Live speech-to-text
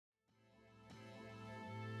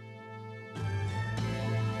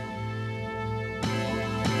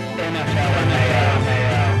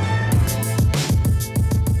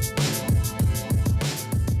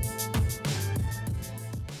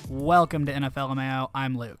Welcome to NFL MAO.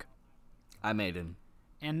 I'm Luke. I'm Aiden.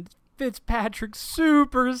 And Fitzpatrick's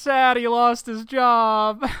super sad he lost his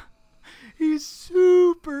job. He's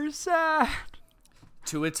super sad.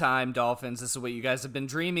 To a time, Dolphins. This is what you guys have been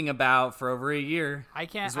dreaming about for over a year. I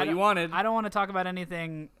can't. This is what you wanted. I don't want to talk about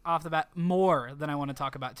anything off the bat more than I want to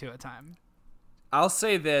talk about Tua time. I'll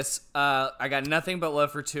say this. I got nothing but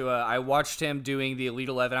love for Tua. I watched him doing the Elite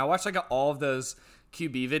 11. I watched all of those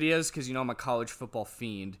QB videos because, I'm a college football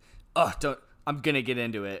fiend. I'm going to get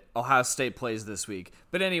into it. Ohio State plays this week.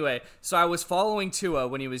 But anyway, so I was following Tua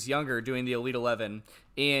when he was younger doing the Elite 11,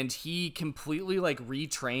 and he completely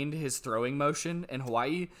retrained his throwing motion in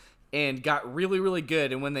Hawaii and got really, really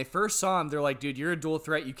good. And when they first saw him, they're like, dude, you're a dual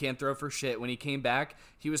threat. You can't throw for shit. When he came back,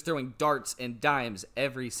 he was throwing darts and dimes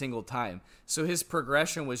every single time. So his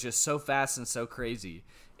progression was just so fast and so crazy.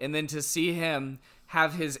 And then to see him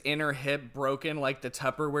have his inner hip broken like the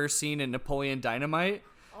Tupperware scene in Napoleon Dynamite.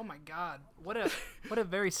 Oh my God. What a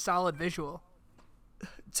very solid visual.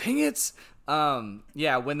 Dang it.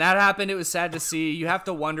 Yeah, when that happened, it was sad to see. You have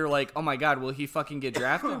to wonder, oh my God, will he fucking get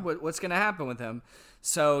drafted? What's going to happen with him?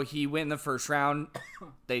 So he went in the first round.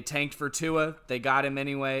 They tanked for Tua. They got him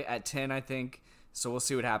anyway at 10, I think. So we'll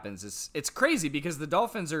see what happens. It's crazy because the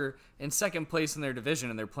Dolphins are in second place in their division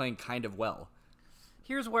and they're playing kind of well.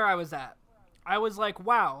 Here's where I was at. I was like,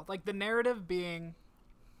 wow. The narrative being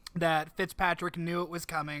that Fitzpatrick knew it was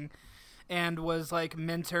coming and was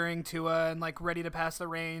mentoring Tua and ready to pass the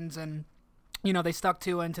reins, and they stuck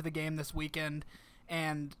Tua into the game this weekend,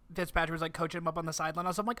 and Fitzpatrick was coaching him up on the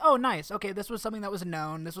sideline. So I'm like, oh nice, okay, this was something that was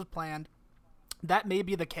known, this was planned. That may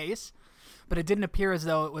be the case, but it didn't appear as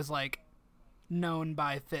though it was known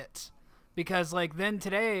by Fitz, because then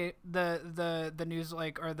today the news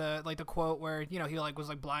or the quote where he was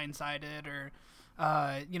blindsided or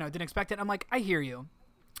didn't expect it. I'm like, I hear you.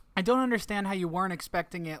 I don't understand how you weren't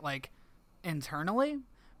expecting it internally,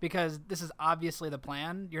 because this is obviously the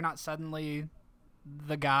plan. You're not suddenly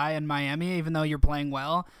the guy in Miami, even though you're playing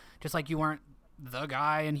well, just like you weren't the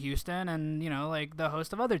guy in Houston and, the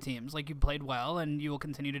host of other teams. You played well and you will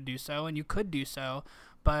continue to do so, and you could do so,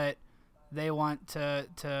 but they want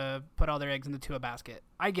to put all their eggs in the Tua basket.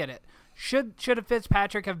 I get it. Should a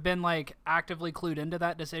Fitzpatrick have been actively clued into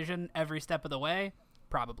that decision every step of the way?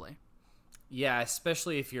 Probably. Yeah,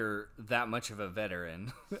 especially if you're that much of a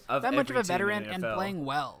veteran. That much of a veteran and playing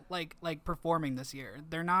well, performing this year.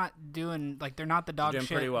 They're not doing they're not the dog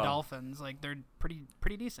shit well. Dolphins. They're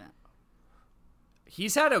pretty decent.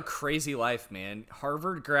 He's had a crazy life, man.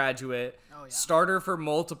 Harvard graduate, starter for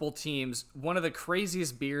multiple teams, one of the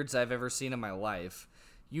craziest beards I've ever seen in my life.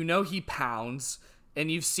 He pounds,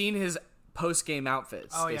 and you've seen his post-game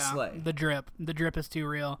outfits. Oh, they slay. The drip is too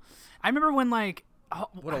real. I remember when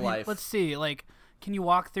what a life. Let's see. Can you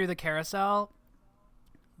walk through the carousel?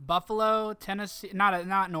 Buffalo, Tennessee.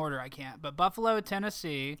 Not in order. I can't. But Buffalo,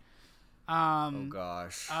 Tennessee. Oh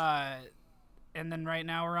gosh. And then right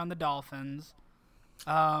now we're on the Dolphins.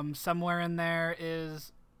 Somewhere in there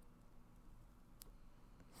is.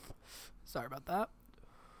 Sorry about that.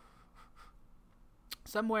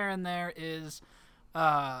 Somewhere in there is.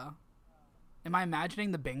 Am I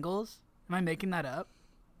imagining the Bengals? Am I making that up?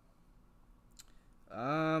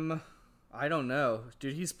 I don't know.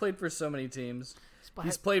 Dude, he's played for so many teams.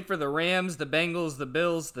 He's played for the Rams, the Bengals, the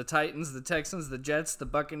Bills, the Titans, the Texans, the Jets, the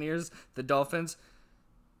Buccaneers, the Dolphins.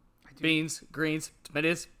 Beans, greens,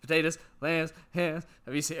 tomatoes, potatoes, lambs, hams.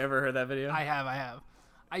 Have you ever heard that video? I have.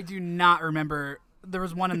 I do not remember. There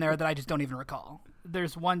was one in there that I just don't even recall.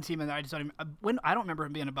 There's one team in there I just don't even. I don't remember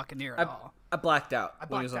him being a Buccaneer at all. I blacked out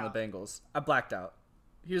when he was on the Bengals. I blacked out.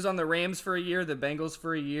 He was on the Rams for a year, the Bengals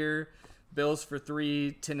for a year, Bills for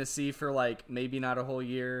 3, Tennessee for maybe not a whole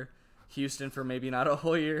year, Houston for maybe not a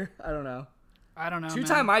whole year. I don't know.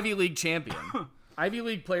 Two-time Ivy League champion, Ivy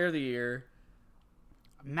League Player of the Year.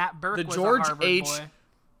 Matt Burke the was George a Harvard H. boy.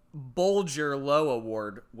 Bolger Low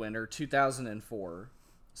Award winner, 2004.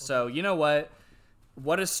 So you know what?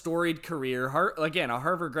 What a storied career. Again, a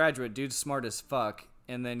Harvard graduate, dude, smart as fuck,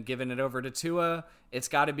 and then giving it over to Tua. It's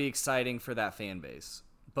got to be exciting for that fan base.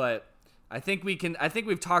 But I think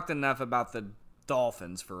we've talked enough about the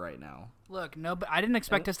Dolphins for right now. Look, no, but I didn't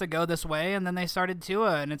expect us to go this way, and then they started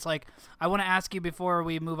Tua, and it's I want to ask you before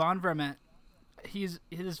we move on from it. His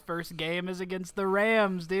first game is against the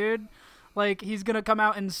Rams, dude. He's gonna come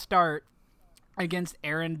out and start against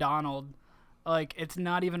Aaron Donald. It's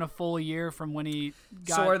not even a full year from when he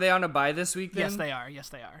got. So are they on a bye this week then? Yes,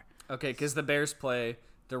 they are. Okay, because the Bears play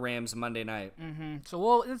the Rams Monday night.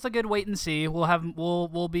 So it's a good wait and see.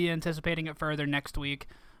 We'll be anticipating it further next week,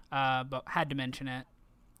 but had to mention it.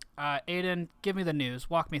 Aiden, give me the news.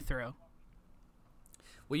 Walk me through.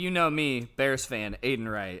 Well, you know me, Bears fan, Aiden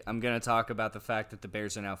Wright. I'm going to talk about the fact that the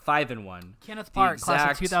Bears are now 5-1. Kenneth Park,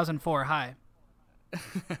 class of 2004. Hi.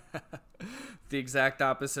 The exact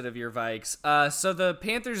opposite of your Vikes. So the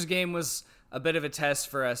Panthers game was a bit of a test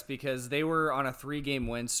for us because they were on a 3-game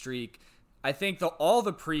win streak. I think all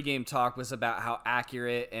the pregame talk was about how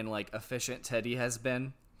accurate and like efficient Teddy has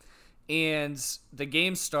been. And the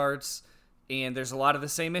game starts, and there's a lot of the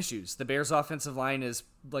same issues. The Bears' offensive line is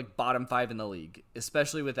like bottom 5 in the league,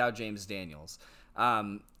 especially without James Daniels.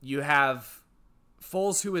 You have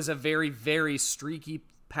Foles, who is a very, very streaky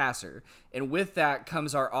passer, and with that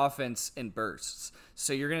comes our offense in bursts.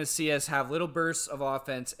 So you're going to see us have little bursts of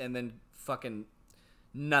offense and then fucking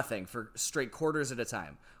nothing for straight quarters at a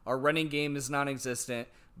time. Our running game is non-existent,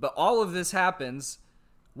 but all of this happens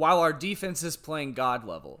while our defense is playing God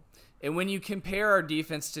level. And when you compare our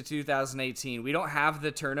defense to 2018, we don't have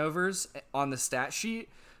the turnovers on the stat sheet,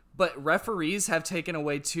 but referees have taken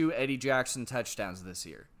away 2 Eddie Jackson touchdowns this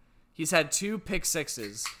year. He's had 2 pick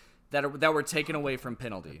sixes that were taken away from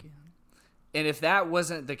penalty. And if that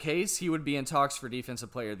wasn't the case, he would be in talks for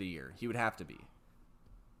Defensive Player of the Year. He would have to be.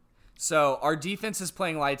 So our defense is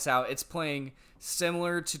playing lights out. It's playing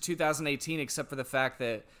similar to 2018, except for the fact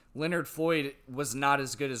that Leonard Floyd was not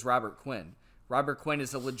as good as Robert Quinn. Robert Quinn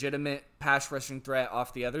is a legitimate pass rushing threat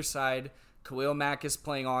off the other side. Khalil Mack is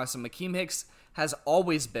playing awesome. Akeem Hicks has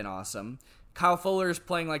always been awesome. Kyle Fuller is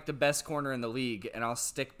playing like the best corner in the league, and I'll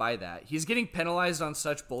stick by that. He's getting penalized on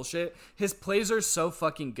such bullshit. His plays are so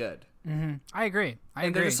fucking good. I agree.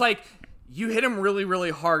 They're just like, you hit him really, really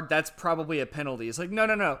hard. That's probably a penalty. It's like,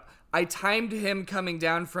 no. I timed him coming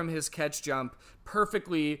down from his catch jump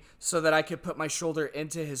perfectly so that I could put my shoulder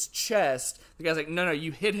into his chest. The guy's like, no,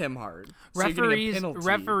 you hit him hard. So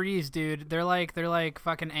Referees, dude, they're like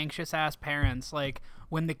fucking anxious ass parents. Like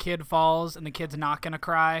when the kid falls and the kid's not gonna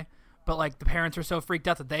cry, but like the parents are so freaked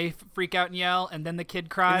out that they freak out and yell, and then the kid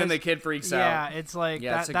cries. And then the kid freaks out. Yeah, it's like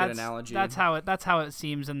that's a good analogy. That's how it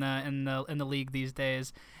seems in the league these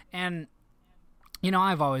days. And you know,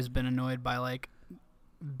 I've always been annoyed by like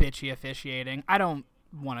bitchy officiating. I don't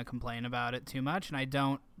want to complain about it too much, and I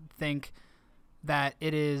don't think that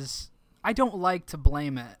it is. I don't like to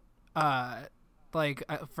blame it,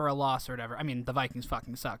 for a loss or whatever. I mean, the Vikings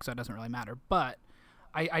fucking suck, so it doesn't really matter. But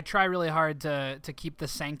I try really hard to keep the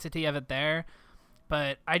sanctity of it there.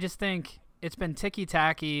 But I just think it's been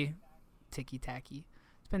ticky-tacky.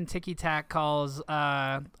 It's been ticky-tack calls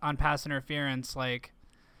on pass interference, like,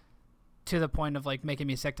 to the point of like making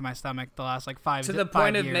me sick to my stomach the last like 5 years. To the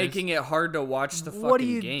point of making it hard to watch the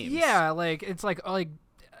fucking games. Yeah, like it's like I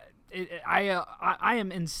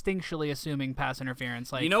am instinctually assuming pass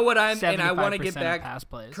interference. Like, you know what I want to get back. Pass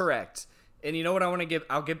plays. Correct. And you know what I want to give.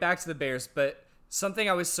 I'll get back to the Bears, but something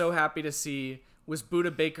I was so happy to see was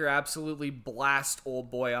Budda Baker absolutely blast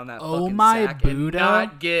old boy on that fucking sack and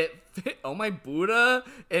not get Budda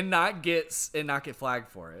and not get flagged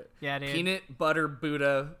for it. Yeah, dude. Peanut butter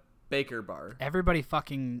Budda Baker bar. Everybody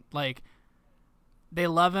fucking like, they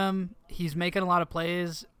love him. He's making a lot of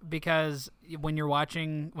plays because when you're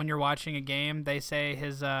watching a game, they say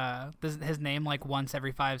his name like once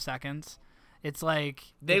every 5 seconds. It's like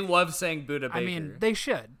they love saying Budda Baker. I mean, they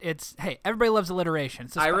should. It's hey, everybody loves alliteration.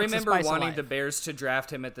 I remember wanting the Bears to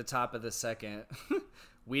draft him at the top of the second.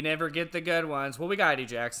 We never get the good ones. Well, we got Eddie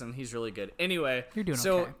Jackson. He's really good. Anyway, you're doing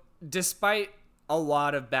so okay. Despite a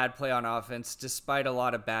lot of bad play on offense, despite a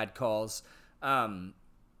lot of bad calls,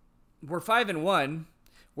 we're 5-1.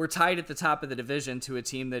 We're tied at the top of the division to a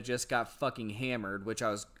team that just got fucking hammered, which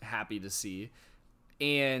I was happy to see.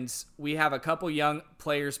 And we have a couple young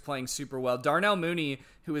players playing super well. Darnell Mooney,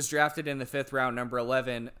 who was drafted in the 5th round, number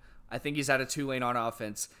 11, I think he's out of Tulane on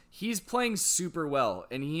offense. He's playing super well,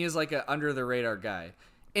 and he is like an under-the-radar guy.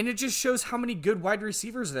 And it just shows how many good wide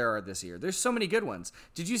receivers there are this year. There's so many good ones.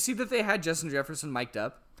 Did you see that they had Justin Jefferson mic'd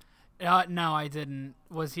up? No, I didn't.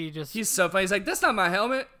 Was he just... He's so funny. He's like, that's not my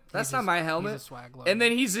helmet. That's not my helmet. He's a swag lord. And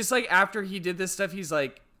then he's just like, after he did this stuff, he's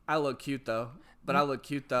like, I look cute, though. But I look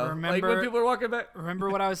cute, though. Like, when people are walking back. Remember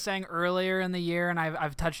what I was saying earlier in the year, and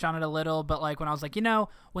I've touched on it a little, but like when I was like,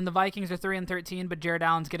 when the Vikings are 3-13, but Jared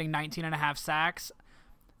Allen's getting 19.5 sacks,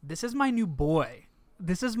 this is my new boy.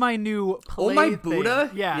 This is my new play my thing. Buddha?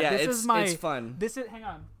 Yeah, it's fun. Hang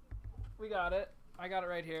on. We got it. I got it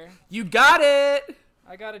right here. You got it!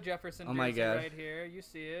 I got a Jefferson jersey jersey right here. You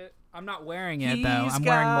see it. I'm not wearing it, though. I'm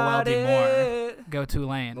wearing Moelde Moore. Go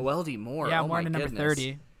Tulane. Moelde Moore. Yeah, I'm oh wearing my the number goodness.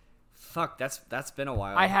 30. Fuck, that's been a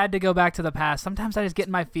while. I had to go back to the past. Sometimes I just get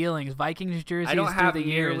in my feelings. Vikings jerseys. I don't have through the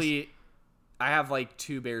years. nearly. I have like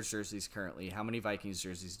 2 Bears jerseys currently. How many Vikings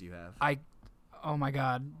jerseys do you have? Oh my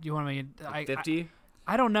God. You want me? 50.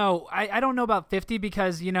 I don't know. I don't know about 50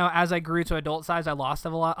 because as I grew to adult size, I lost a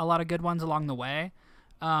lot of good ones along the way.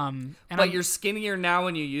 But you're skinnier now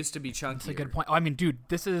and you used to be chunkier. That's a good point. Oh, I mean, dude,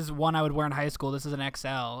 this is one I would wear in high school. This is an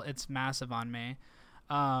XL. It's massive on me.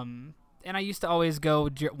 And I used to always go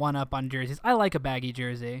one up on jerseys. I like a baggy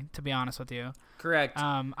jersey, to be honest with you. Correct.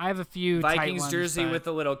 I have a few Vikings tight ones, jersey with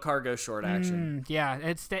a little cargo short action. Yeah,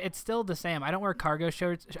 it's still the same. I don't wear cargo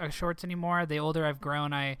shorts anymore. The older I've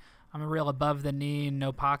grown, I'm a real above the knee,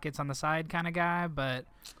 no pockets on the side kind of guy. But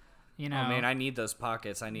Oh man, I need those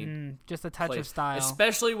pockets. I need just a touch of style,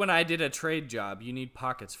 especially when I did a trade job. You need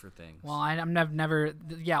pockets for things. Well, I'm never.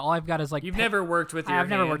 Yeah, all I've got is like. You've never worked with your hands. I've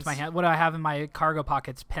never worked my hand. What do I have in my cargo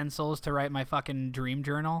pockets? Pencils to write my fucking dream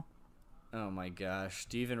journal. Oh my gosh,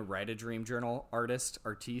 do you even write a dream journal, artiste?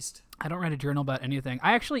 I don't write a journal about anything.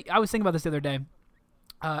 I was thinking about this the other day,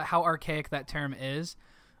 how archaic that term is.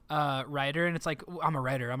 Writer, and it's like, I'm a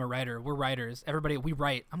writer, we're writers, everybody, we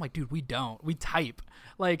write. I'm like, dude, we don't, we type.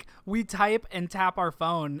 Like, we type and tap our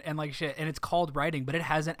phone and like shit, and it's called writing, but it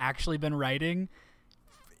hasn't actually been writing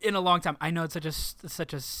in a long time. I know it's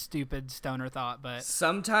such a stupid stoner thought, but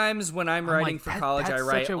sometimes when I'm writing for college, I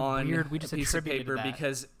write on a piece of paper that.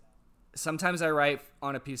 Because sometimes I write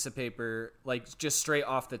on a piece of paper, like just straight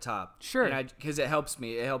off the top. Sure. Because it helps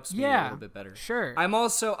me. It helps me a little bit better. Sure.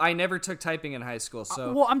 I never took typing in high school,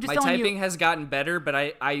 so my typing has gotten better, but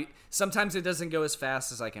I sometimes it doesn't go as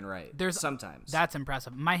fast as I can write. Sometimes. That's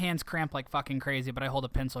impressive. My hands cramp like fucking crazy, but I hold a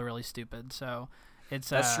pencil really stupid, so it's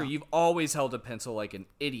that's true. You've always held a pencil like an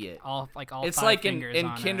idiot. It's five like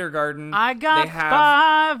in kindergarten. I got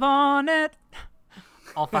 5 on it.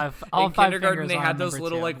 All five kindergarten, they had those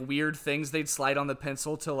little like weird things they'd slide on the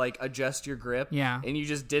pencil to like adjust your grip. Yeah, and you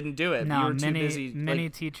just didn't do it. No, you were too busy. Many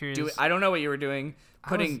teachers. I don't know what you were doing.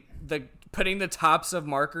 Putting the tops of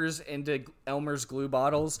markers into Elmer's glue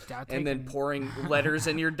bottles and then pouring letters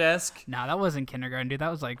in your desk. No, that wasn't kindergarten, dude.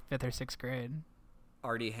 That was like 5th or 6th grade.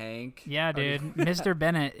 Artie Hank. Yeah, dude. Mr.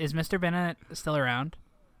 Bennett. Is Mr. Bennett still around?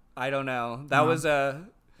 I don't know. That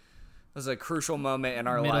was a crucial moment in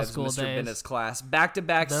our Middle lives, school Mr. days. Bennett's class.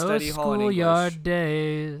 Back-to-back study hall in English. Schoolyard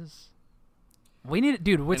days. We need,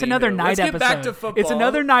 dude. It's another night Let's episode. Get back to football. It's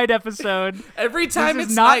another night episode. Every time this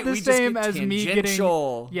it's is not night, the we same just get as me getting.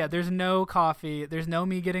 tangential. Yeah, there's no coffee. There's no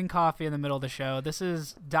me getting coffee in the middle of the show. This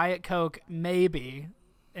is Diet Coke, maybe,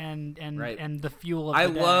 and the fuel of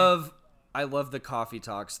the day. I love the coffee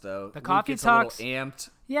talks though. The coffee gets talks. A little amped.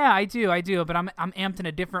 Yeah, I do. But I'm amped in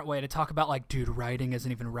a different way to talk about like, dude, writing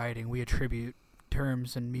isn't even writing. We attribute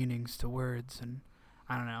terms and meanings to words, and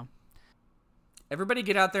I don't know. Everybody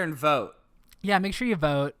get out there and vote. Yeah, make sure you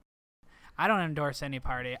vote. I don't endorse any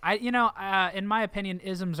party. In my opinion,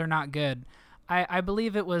 isms are not good. I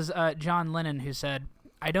believe it was John Lennon who said,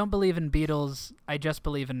 "I don't believe in Beatles. I just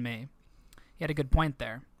believe in me." He had a good point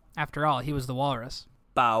there. After all, he was the walrus.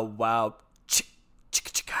 Bow wow, chick chick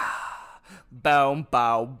chicka, bow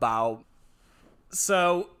bow bow.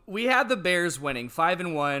 So we had the Bears winning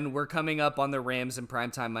 5-1. We're coming up on the Rams in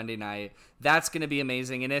primetime Monday night. That's going to be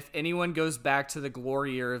amazing. And if anyone goes back to the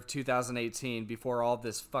glory year of 2018, before all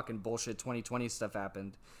this fucking bullshit 2020 stuff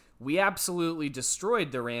happened, we absolutely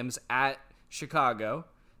destroyed the Rams at Chicago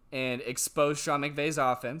and exposed Sean McVay's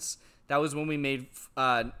offense. That was when we made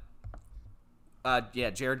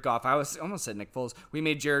Jared Goff. I almost said Nick Foles. We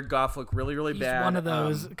made Jared Goff look really, really bad. He's one of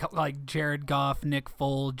those like Jared Goff, Nick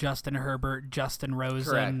Foles, Justin Herbert, Justin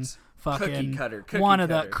Rosen, correct. fucking cookie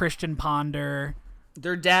the Christian Ponder.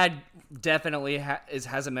 Their dad definitely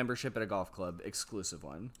has a membership at a golf club, exclusive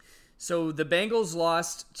one. So the Bengals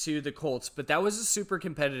lost to the Colts, but that was a super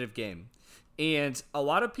competitive game. And a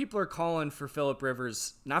lot of people are calling for Phillip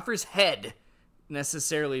Rivers, not for his head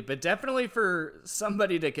necessarily, but definitely for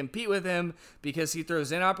somebody to compete with him because he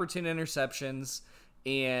throws inopportune interceptions.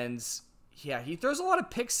 And yeah, he throws a lot of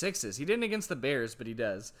pick sixes. He didn't against the Bears, but he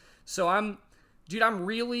does. So I'm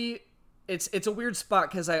really, it's a weird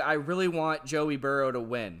spot because I really want Joey Burrow to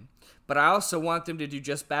win. But I also want them to do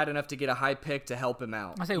just bad enough to get a high pick to help him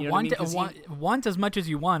out. I say want as much as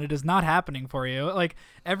you want. It is not happening for you. Like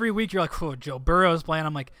every week you're like, oh, Joe Burrow's playing.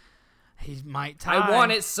 I'm like, he might tie. I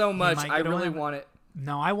want it so much. I really want it.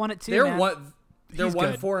 No, I want it too. They're man. They're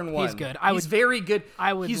 1-4-1. He's good. He's very good.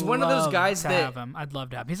 He's one of those guys that have him. I'd love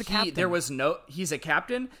to have him. He's a captain. He's a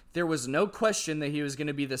captain. There was no question that he was going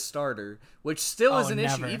to be the starter, which still is an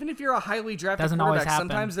issue. Even if you're a highly drafted quarterback,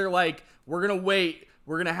 sometimes they're like, we're going to wait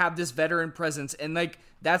we're going to have this veteran presence. And, like,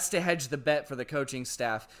 that's to hedge the bet for the coaching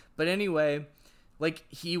staff. But anyway, like,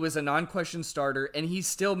 he was a non-question starter, and he's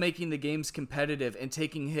still making the games competitive and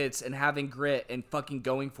taking hits and having grit and fucking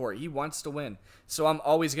going for it. He wants to win. So I'm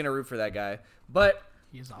always going to root for that guy. But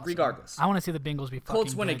he's awesome. Regardless. I want to see the Bengals be fucking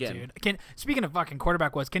Colts win good, again. dude. Speaking of fucking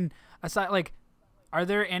quarterback are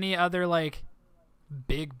there any other, like,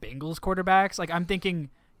 big Bengals quarterbacks? Like, I'm thinking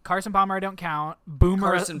Carson Palmer, I don't count.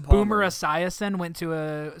 Boomer Esiason went to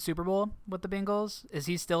a Super Bowl with the Bengals. Is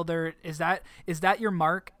he still there? Is that your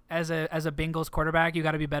mark as a Bengals quarterback? You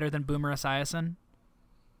got to be better than Boomer Esiason?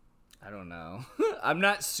 I don't know. I'm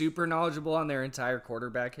not super knowledgeable on their entire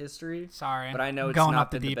quarterback history. Sorry. But I know it's going not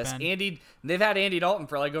off been the best. end. They've had Andy Dalton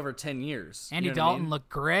for like over 10 years. Andy Dalton looked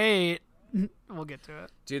great. We'll get to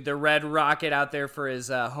it. Dude, the Red Rocket out there for his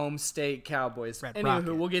home state Cowboys.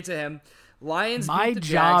 Anywho, we'll get to him. Lions My beat the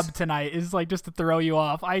job Jags. tonight is like just to throw you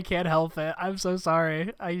off. I can't help it. I'm so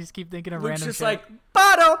sorry. I just keep thinking of Luke's random just shit. like,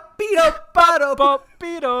 Bado, beat up, Bado.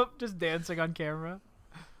 Beat up, just dancing on camera.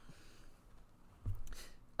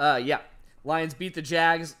 Yeah. Lions beat the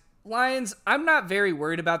Jags. Lions, I'm not very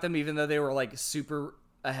worried about them, even though they were like super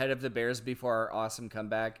ahead of the Bears before our awesome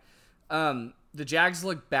comeback. The Jags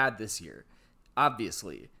look bad this year,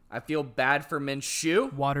 obviously. I feel bad for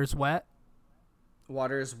Minshew. Water's wet.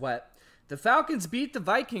 Water is wet. The Falcons beat the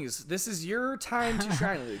Vikings. This is your time to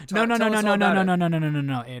shine, Luke. No,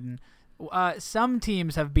 Aiden. Some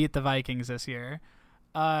teams have beat the Vikings this year.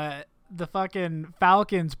 The fucking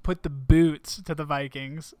Falcons put the boots to the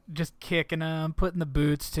Vikings, just kicking them, putting the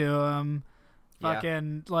boots to them.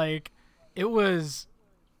 Fucking, like, it was...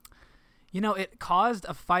 You know, it caused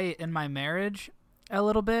a fight in my marriage a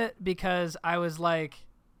little bit because I was like,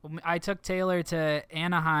 I took Taylor to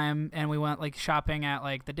Anaheim and we went like shopping at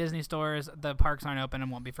like the Disney stores. The parks aren't open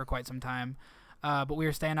and won't be for quite some time. But we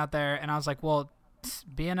were staying out there and I was like, well,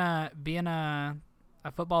 being a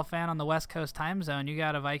football fan on the West Coast time zone, you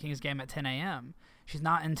got a Vikings game at 10 a.m. She's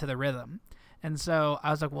not into the rhythm. And so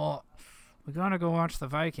I was like, well, we're going to go watch the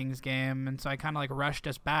Vikings game. And so I kind of like rushed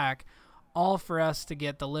us back. All for us to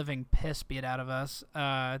get the living piss beat out of us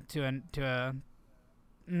to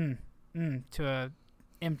a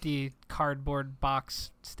empty cardboard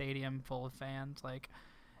box stadium full of fans. Like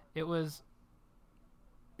it was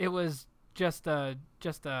just a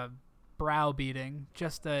browbeating,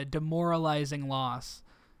 just a demoralizing loss.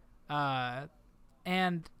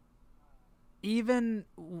 And even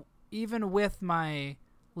with my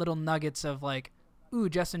little nuggets of like, ooh,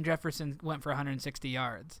 Justin Jefferson went for 160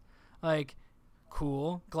 yards. Like,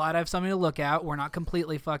 cool. Glad I have something to look at. We're not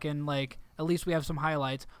completely fucking, like, at least we have some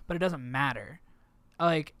highlights, but it doesn't matter.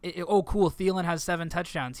 Like, oh, cool. Thielen has 7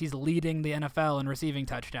 touchdowns. He's leading the NFL in receiving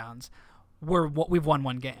touchdowns. We've won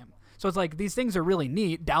one game. So it's like, these things are really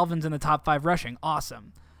neat. Dalvin's in the top 5 rushing.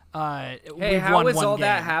 Awesome. Hey, how is all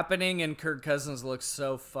that happening and Kirk Cousins looks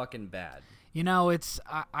so fucking bad? You know, it's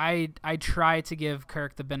I try to give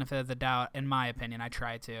Kirk the benefit of the doubt, in my opinion. I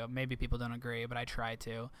try to. Maybe people don't agree, but I try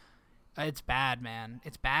to. It's bad, man.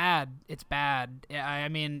 It's bad. I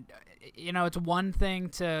mean, you know, it's one thing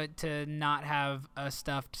to not have a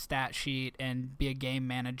stuffed stat sheet and be a game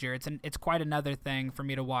manager. It's quite another thing for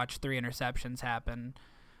me to watch 3 interceptions happen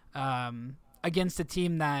against a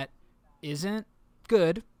team that isn't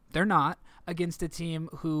good. They're not. Against a team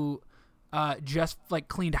who just like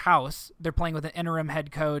cleaned house. They're playing with an interim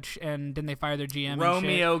head coach, and then they fire their GM.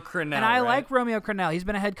 Romeo Crennel. And I like Romeo Crennel. He's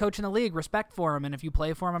been a head coach in the league. Respect for him, and if you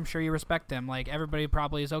play for him, I'm sure you respect him. Like everybody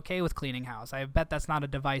probably is okay with cleaning house. I bet that's not a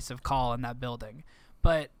divisive call in that building,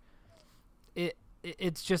 but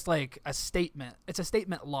it's just like a statement. It's a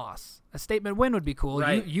statement loss. A statement win would be cool.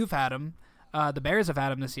 Right. You've had him. The Bears have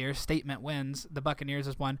had him this year. Statement wins. The Buccaneers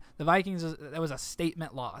has won. The Vikings that was a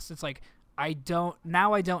statement loss. It's like. I don't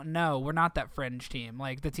know. We're not that fringe team.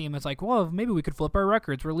 Like the team is like, well, maybe we could flip our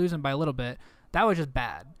records. We're losing by a little bit. That was just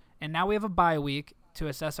bad. And now we have a bye week to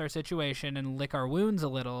assess our situation and lick our wounds a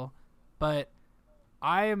little. But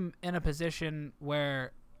I'm in a position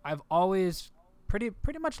where I've always pretty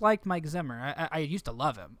much liked Mike Zimmer. I used to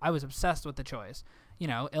love him. I was obsessed with the choice. You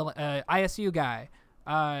know, ISU guy.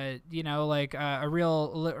 You know, like a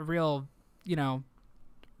real, you know,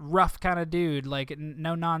 rough kind of dude, like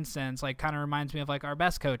no nonsense, like kind of reminds me of like our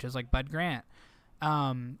best coaches, like Bud Grant.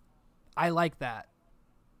 I like that.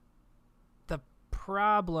 The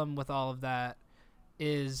problem with all of that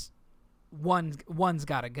is one's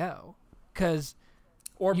got to go, because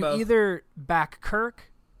you both. Either back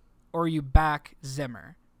Kirk or you back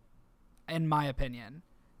Zimmer. In my opinion,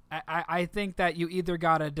 I think that you either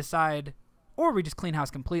got to decide or we just clean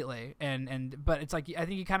house completely. But it's like, I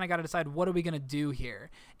think you kind of got to decide, what are we going to do here?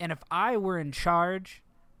 And if I were in charge,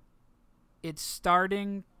 it's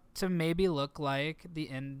starting to maybe look like the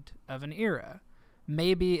end of an era.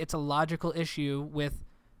 Maybe it's a logical issue with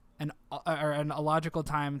a logical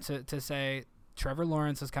time to say Trevor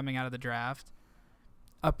Lawrence is coming out of the draft,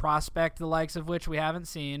 a prospect the likes of which we haven't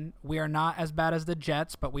seen. We are not as bad as the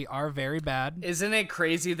Jets, but we are very bad. Isn't it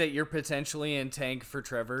crazy that you're potentially in tank for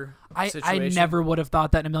Trevor? I never would have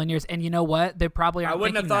thought that in a million years. And you know what? They probably aren't. I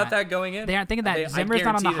wouldn't have thought that going in. They aren't thinking that. Zimmer's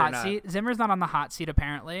not on the hot seat. Zimmer's not on the hot seat.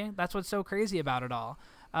 Apparently, that's what's so crazy about it all.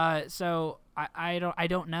 So I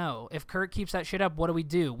don't know. If Kirk keeps that shit up, what do we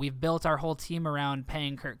do? We've built our whole team around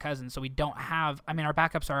paying Kirk Cousins, so we don't have. I mean, our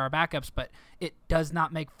backups are our backups, but it does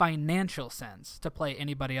not make financial sense to play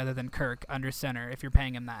anybody other than Kirk under center if you're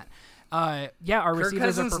paying him that. Yeah, our Kirk receivers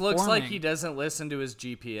Cousins are performing. looks like he doesn't listen to his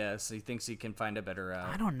GPS. He thinks he can find a better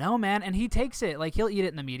route. I don't know, man, and he takes it. Like, he'll eat it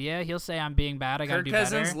in the media. He'll say, "I'm being bad. I gotta do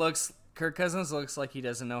better." Kirk Cousins looks like he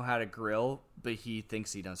doesn't know how to grill, but he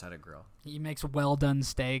thinks he knows how to grill. He makes well done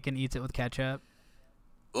steak and eats it with ketchup.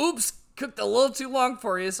 Oops, cooked a little too long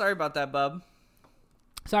for you. Sorry about that, bub.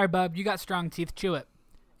 Sorry, bub. You got strong teeth. Chew it.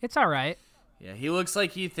 It's all right. Yeah, he looks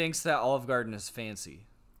like he thinks that Olive Garden is fancy.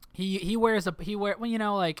 Well, you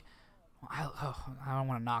know, like, I don't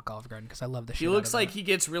want to knock Olive Garden because I love the shit. He looks like he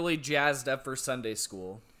gets really jazzed up for Sunday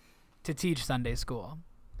school. To teach Sunday school.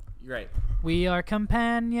 You're right. We are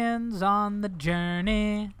companions on the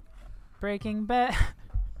journey, Breaking Bad.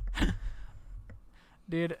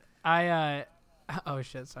 Dude, oh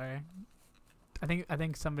shit, sorry. I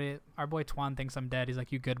think somebody, our boy Twan thinks I'm dead. He's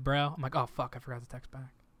like, "You good, bro?" I'm like, "Oh fuck, I forgot to text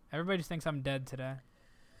back." Everybody just thinks I'm dead today.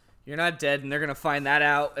 You're not dead, and they're gonna find that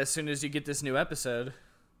out as soon as you get this new episode.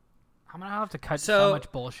 I'm gonna have to cut so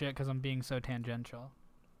much bullshit because I'm being so tangential.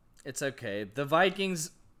 It's okay. The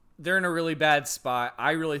Vikings, they're in a really bad spot.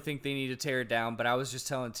 I really think they need to tear it down, but I was just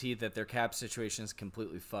telling T that their cap situation is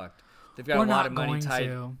completely fucked. They've got a lot of money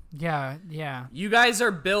tied. Yeah. You guys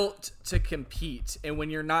are built to compete, and when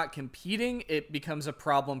you're not competing, it becomes a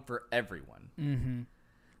problem for everyone. Mm-hmm.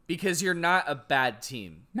 Because you're not a bad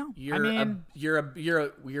team. No,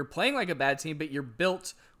 you're playing like a bad team, but you're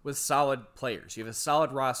built with solid players. You have a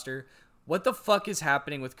solid roster. What the fuck is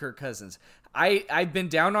happening with Kirk Cousins? I've been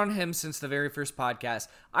down on him since the very first podcast.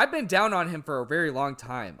 I've been down on him for a very long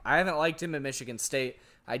time. I haven't liked him at Michigan State.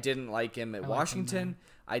 I didn't like him at Washington.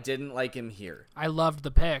 I didn't like him here. I loved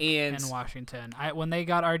the pick in Washington. When they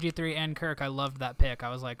got RG3 and Kirk, I loved that pick. I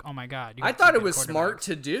was like, oh my God. I thought it was smart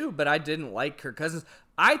to do, but I didn't like Kirk Cousins.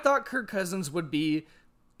 I thought Kirk Cousins would be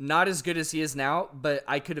not as good as he is now, but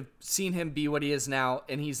I could have seen him be what he is now,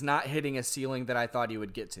 and he's not hitting a ceiling that I thought he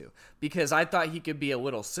would get to. Because I thought he could be a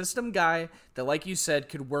little system guy that, like you said,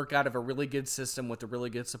 could work out of a really good system with a really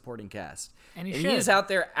good supporting cast. And he is out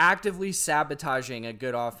there actively sabotaging a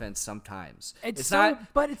good offense sometimes.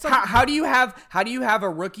 But it's like, how do you have a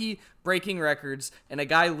rookie breaking records and a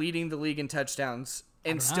guy leading the league in touchdowns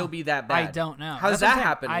and still be that bad? I don't know. How does that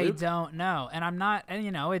happen, I Luke? don't know. And I'm not, and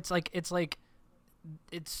it's like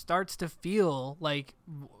it starts to feel like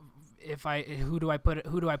who do I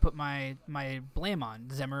put my blame on,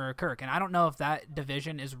 Zimmer or Kirk? And I don't know if that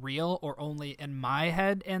division is real or only in my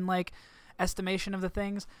head and like estimation of the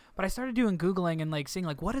things. But I started doing Googling and like seeing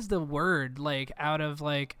like what is the word like out of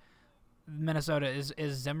like Minnesota. Is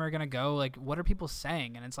Zimmer gonna go? Like, what are people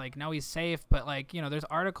saying? And it's like, no, he's safe, but like, there's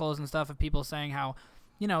articles and stuff of people saying how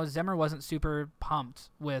Zimmer wasn't super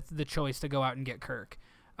pumped with the choice to go out and get Kirk.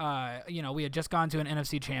 We had just gone to an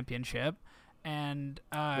NFC championship, and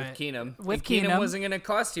with Keenum wasn't going to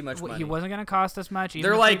cost you much money. He wasn't going to cost us much.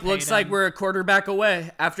 They're like, looks like we're a quarterback away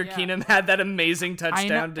after Keenum had that amazing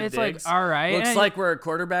touchdown to Diggs. Diggs. Like, all right, looks like we're a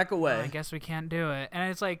quarterback away. I guess we can't do it. And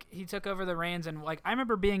it's like he took over the reins, and like I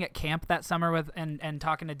remember being at camp that summer with and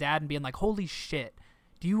talking to Dad and being like, "Holy shit."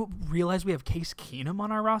 Do you realize we have Case Keenum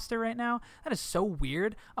on our roster right now? That is so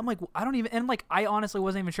weird. I'm like, I honestly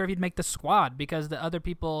wasn't even sure if he'd make the squad because the other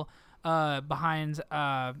people behind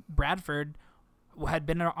Bradford had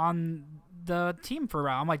been on the team for a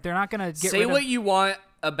while. I'm like, they're not going to get rid of... Say what you want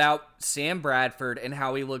about Sam Bradford and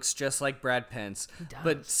how he looks just like Brad Pence,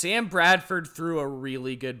 but Sam Bradford threw a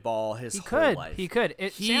really good ball his whole life. He could.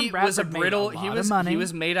 He was a brittle. He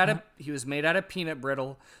was made out of peanut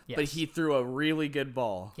brittle, but he threw a really good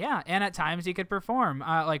ball. Yeah, and at times he could perform.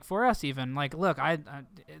 Like for us, even like, look,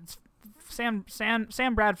 it's Sam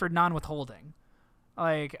Bradford non-withholding.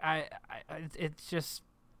 Like it's just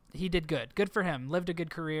he did good. Good for him. Lived a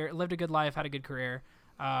good career. Lived a good life. Had a good career.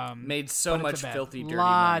 Made so much filthy, dirty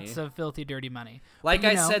money. Lots of filthy, dirty money. Like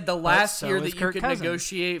I said, the last year that you could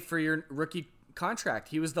negotiate for your rookie contract.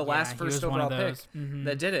 He was the Yeah, last he first was one of overall pick those. Mhm.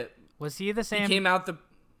 that did it. Was he the same? He came out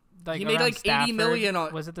he made around like 80 million Stafford?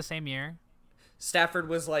 on. Was it the same year? Stafford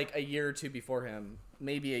was like a year or two before him,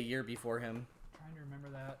 maybe a year before him. Trying to remember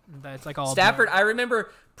that. That's like all Stafford, I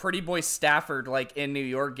remember Pretty Boy Stafford like in New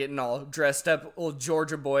York getting all dressed up, old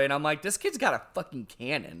Georgia boy, and I'm like, this kid's got a fucking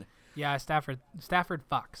cannon. Yeah, Stafford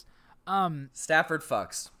fucks. Stafford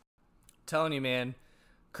fucks. Telling you, man,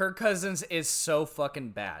 Kirk Cousins is so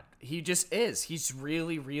fucking bad. He just is. He's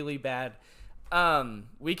really, really bad.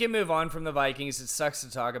 We can move on from the Vikings. It sucks to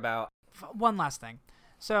talk about. One last thing.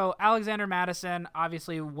 So Alexander Mattison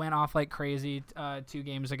obviously went off like crazy 2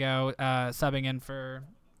 games ago, subbing in for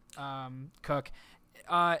Cook.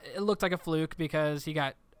 It looked like a fluke because he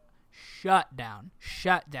got shut down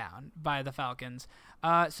by the Falcons.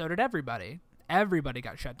 So did everybody. Everybody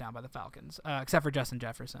got shut down by the Falcons, except for Justin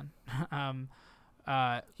Jefferson.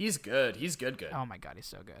 He's good. He's good. Oh my God, he's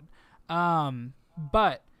so good.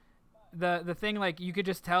 But the thing, like, you could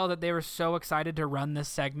just tell that they were so excited to run this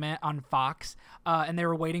segment on Fox, and they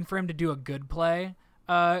were waiting for him to do a good play,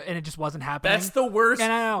 and it just wasn't happening. That's the worst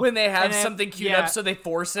when they have something queued up, so they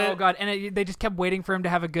force it. Oh God, and they just kept waiting for him to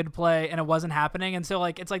have a good play, and it wasn't happening. And so,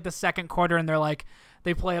 like, it's like the second quarter, and they're like,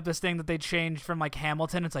 they play up this thing that they changed from like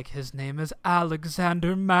Hamilton. It's like, his name is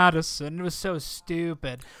Alexander Mattison. It was so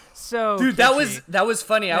stupid. So dude, kitschy. that was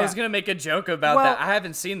funny. Yeah. I was gonna make a joke about that. I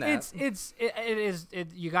haven't seen that.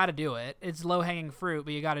 You got to do it. It's low hanging fruit,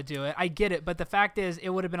 but you got to do it. I get it, but the fact is, it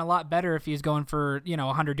would have been a lot better if he's going for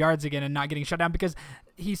 100 yards again and not getting shut down, because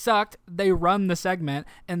he sucked. They run the segment,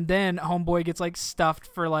 and then homeboy gets like stuffed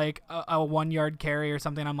for like a 1 yard carry or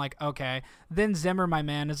something. I'm like, okay. Then Zimmer, my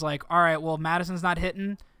man, is like, all right, well, Madison's not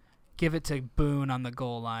hitting. Give it to Boone on the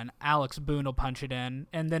goal line. Alex Boone will punch it in,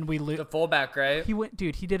 and then we lose. The fullback, right? He went,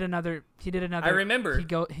 dude. He did another. I remember.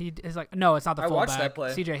 He is like, no, it's not the fullback. I watched that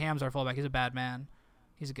play. CJ Ham's our fullback. He's a bad man.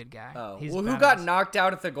 He's a good guy. Oh, He's well, who got knocked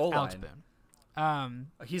out at the goal Alex line? Boone.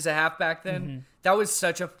 He's a halfback then. Mm-hmm. That was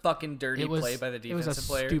such a fucking dirty play by the defensive player. It was a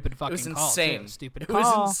player. stupid fucking It was call. insane. Too. Stupid it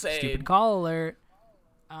call. was insane. Stupid call alert.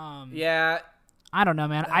 Yeah. I don't know,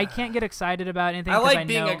 man. I can't get excited about anything. I like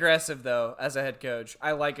being aggressive though, as a head coach.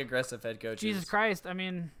 I like aggressive head coaches. Jesus Christ! I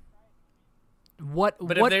mean, what?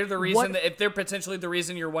 But if they're the reason, if they're potentially the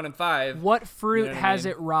reason you're 1-5, what fruit what has I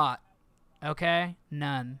mean? it wrought? Okay,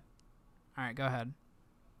 none. All right, go ahead.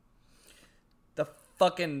 The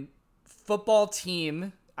fucking football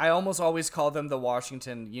team. I almost always call them the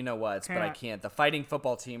Washington you-know-whats, but I can't. The Fighting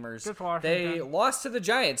Football Teamers. They lost to the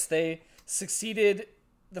Giants. They succeeded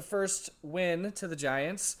the first win to the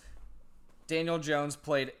Giants. Daniel Jones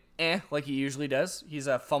played like he usually does. He's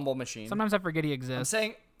a fumble machine. Sometimes I forget he exists.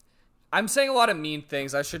 I'm saying a lot of mean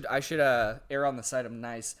things. I should err on the side of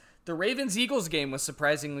nice. The Ravens-Eagles game was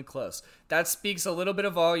surprisingly close. That speaks a little bit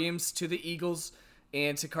of volumes to the Eagles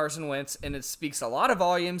and to Carson Wentz, and it speaks a lot of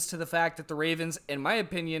volumes to the fact that the Ravens, in my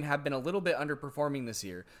opinion, have been a little bit underperforming this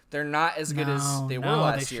year. They're not as good as they were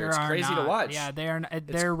last year. It's crazy to watch. Yeah, they're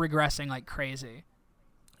regressing like crazy.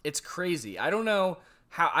 It's crazy. I don't know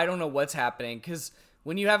what's happening, because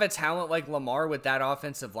when you have a talent like Lamar with that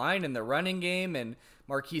offensive line and the running game and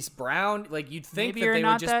Marquise Brown, like, you'd think that they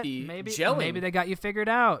would just be gelling. Maybe they got you figured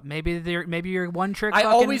out. Maybe you're one trick. I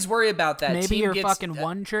always worry about that. Maybe you're fucking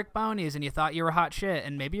one trick ponies and you thought you were hot shit,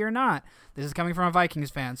 and maybe you're not. This is coming from a Vikings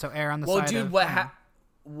fan, so err on the side of. Well, dude,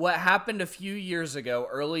 what happened a few years ago,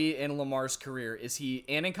 early in Lamar's career, is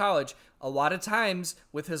and in college, a lot of times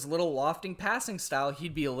with his little lofting passing style,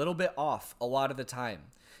 he'd be a little bit off a lot of the time.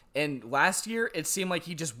 And last year, it seemed like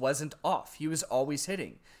he just wasn't off. He was always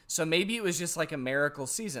hitting. So maybe it was just like a miracle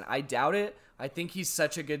season. I doubt it. I think he's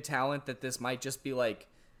such a good talent that this might just be like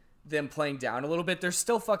them playing down a little bit. They're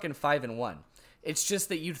still fucking 5-1. It's just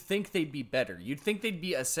that you'd think they'd be better. You'd think they'd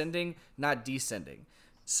be ascending, not descending.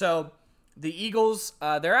 So the Eagles,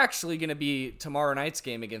 they're actually going to be tomorrow night's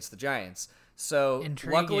game against the Giants. So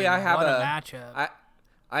intriguing. Luckily I have what a matchup.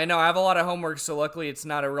 I know I have a lot of homework, so luckily it's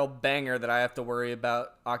not a real banger that I have to worry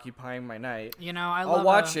about occupying my night. I'll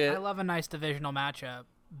watch it. I love a nice divisional matchup,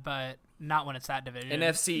 but not when it's that division.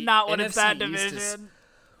 Not when it's that division.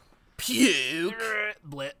 Puke.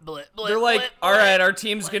 Blip, blip, blip. They're like, blip, all right, blip, our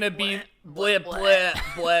team's blip, gonna be blip, blip,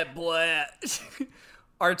 blip, blip.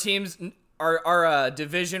 Our team's our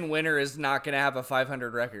division winner is not gonna have a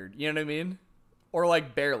 500 record. You know what I mean? Or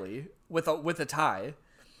like barely with a tie.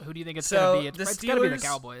 Who do you think it's gonna be? It's gotta be the Steelers-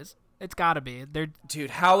 Cowboys. It's gotta be. Dude,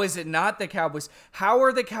 how is it not the Cowboys? How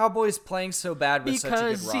are the Cowboys playing so bad with such a good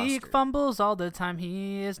roster? Because Zeke fumbles all the time.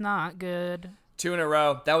 He is not good. 2 in a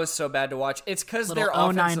row. That was so bad to watch. It's because their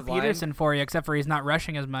Little 09 offensive line. Peterson for you, except for he's not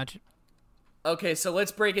rushing as much. Okay, so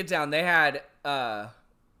let's break it down. They had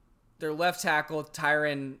their left tackle,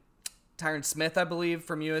 Tyron Smith, I believe,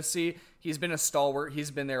 from USC. He's been a stalwart.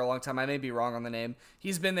 He's been there a long time. I may be wrong on the name.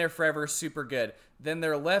 He's been there forever. Super good. Then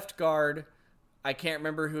their left guard, I can't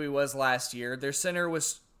remember who he was last year. Their center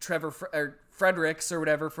was Fredericks or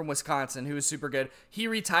whatever from Wisconsin, who was super good. He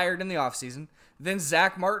retired in the offseason. Then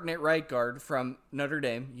Zach Martin at right guard from Notre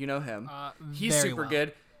Dame. You know him. He's super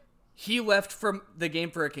good. He left from the game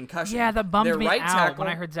for a concussion. Yeah, that bummed me out tackle, when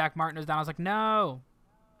I heard Zach Martin was down. I was like, no.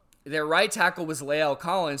 Their right tackle was Lael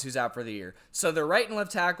Collins, who's out for the year. So their right and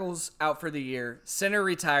left tackles out for the year. Center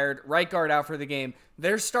retired. Right guard out for the game.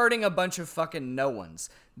 They're starting a bunch of fucking no ones.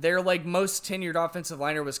 Their most tenured offensive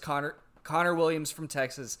liner was Connor Williams from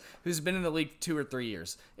Texas, who's been in the league 2 or 3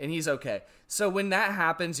 years, and he's okay. So when that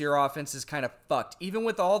happens, your offense is kind of fucked. Even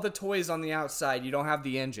with all the toys on the outside, you don't have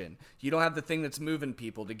the engine. You don't have the thing that's moving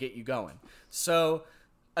people to get you going. So,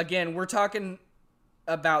 again, we're talking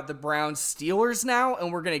about the Browns Steelers now,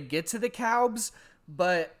 and we're going to get to the Cowboys,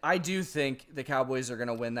 but I do think the Cowboys are going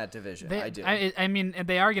to win that division. I do. I mean,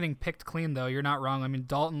 they are getting picked clean, though. You're not wrong. I mean,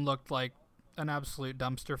 Dalton looked like an absolute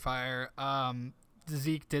dumpster fire.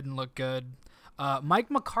 Zeke didn't look good.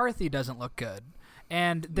 Mike McCarthy doesn't look good.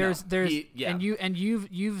 And you've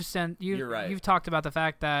talked about the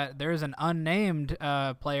fact that there's an unnamed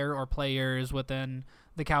player or players within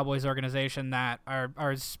the Cowboys organization that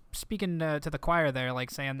are speaking to the choir there, like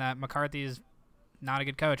saying that McCarthy's not a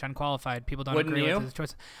good coach, unqualified. People don't agree with his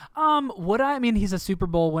choice. I mean, he's a Super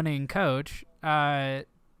Bowl winning coach.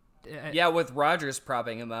 Yeah, with Rodgers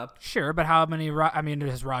propping him up. Sure, but how many?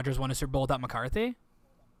 Has Rodgers won a Super Bowl without McCarthy?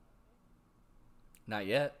 Not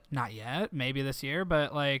yet. Not yet. Maybe this year,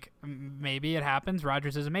 but maybe it happens.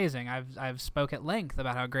 Rodgers is amazing. I've spoke at length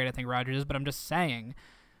about how great I think Rodgers is, but I'm just saying,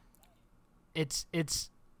 it's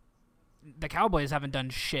the Cowboys haven't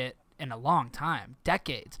done shit in a long time,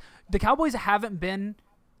 decades. The Cowboys haven't been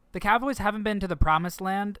to the promised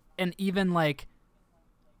land, and even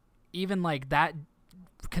that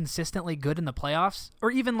consistently good in the playoffs,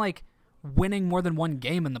 or even winning more than one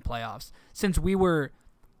game in the playoffs since we were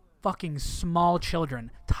fucking small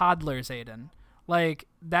children, toddlers, Aiden.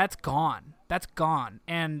 That's gone.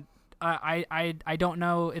 And I don't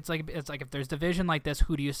know. It's like if there's division like this,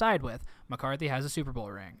 who do you side with? McCarthy has a Super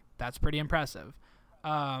Bowl ring. That's pretty impressive.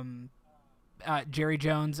 Jerry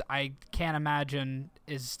Jones, I can't imagine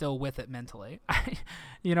is still with it mentally.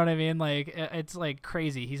 You know what I mean? It's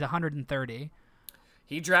crazy. He's 130.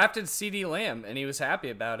 He drafted CeeDee Lamb, and he was happy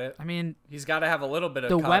about it. I mean, he's got to have a little bit of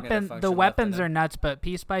the weapons are nuts, but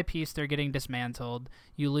piece by piece they're getting dismantled.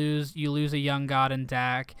 You lose a young god in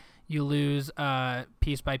Dak. You lose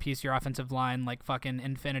piece by piece your offensive line, like fucking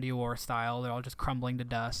Infinity War style. They're all just crumbling to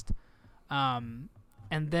dust. And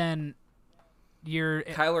then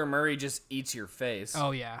Kyler Murray just eats your face.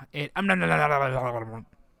 Oh yeah. The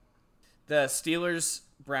Steelers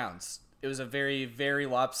Browns. It was a very, very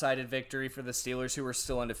lopsided victory for the Steelers, who were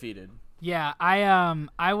still undefeated. Yeah,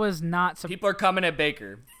 I was not. People are coming at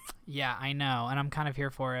Baker. Yeah, I know, and I'm kind of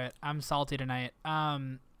here for it. I'm salty tonight. I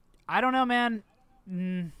don't know, man.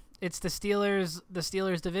 It's the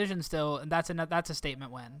Steelers division still, and that's a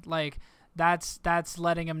statement win. That's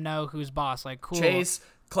letting him know who's boss. Cool. Chase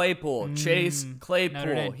Claypool. He's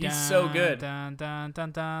so good. And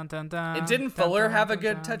didn't Fuller have a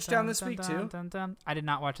good touchdown this week too? I did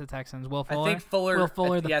not watch the Texans. Will Fuller? I think Fuller. Will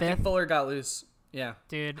Fuller the fifth? I think Fuller got loose. Yeah,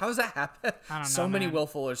 dude. How does that happen? I don't know. So many man. Will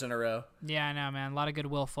Fullers in a row. Yeah, I know, man. A lot of good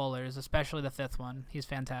Will Fullers, especially the fifth one. He's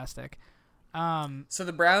fantastic. So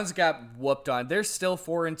the Browns got whooped on. They're still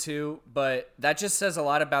 4-2, but that just says a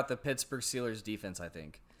lot about the Pittsburgh Steelers defense, I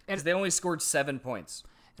think, because they only scored 7 points.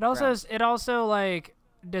 It also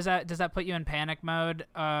does that put you in panic mode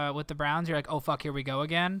with the Browns? You're like, oh fuck, here we go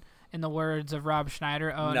again. In the words of Rob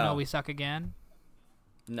Schneider, oh no, we suck again.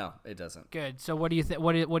 No, it doesn't. Good. So what do you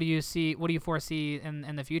what do you see? What do you foresee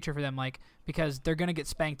in the future for them? Because they're gonna get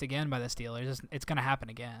spanked again by the Steelers. It's gonna happen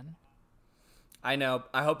again. I know.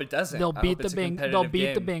 I hope it doesn't. They'll beat the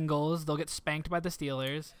Bengals. They'll get spanked by the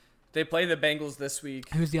Steelers. They play the Bengals this week.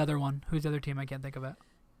 Who's the other one? Who's the other team? I can't think of it.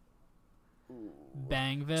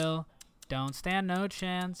 Bangville. Don't stand no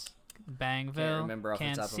chance. Bangville.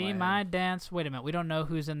 Can't see my dance. Wait a minute. We don't know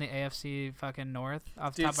who's in the AFC fucking North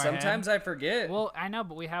off the top of our head. Sometimes I forget. Well, I know,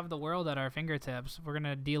 but we have the world at our fingertips. We're going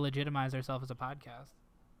to delegitimize ourselves as a podcast.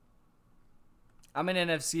 I'm an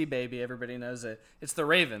NFC baby. Everybody knows it. It's the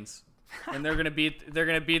Ravens. And they're gonna beat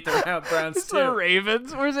the Browns it's too. The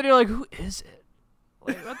Ravens. Where's it? You're like, who is it?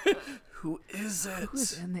 Who is it?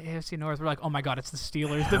 Who's in the AFC North? We're like, oh my god, it's the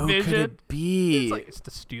Steelers How division. Could it be? It's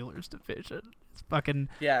the Steelers division. It's fucking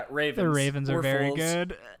Ravens. The Ravens are very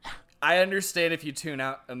good. I understand if you tune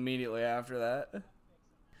out immediately after that.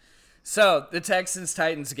 So the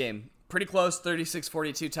Texans-Titans game, pretty close,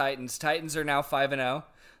 36-42 Titans. Titans are now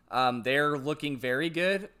 5-0. They're looking very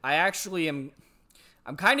good.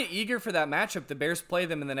 I'm kind of eager for that matchup. The Bears play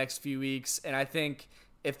them in the next few weeks, and I think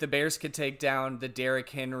if the Bears could take down the Derrick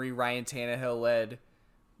Henry, Ryan Tannehill-led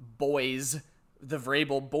boys, the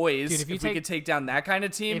Vrabel boys, Dude, if we could take down that kind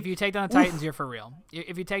of team. If you take down the Titans, you're for real.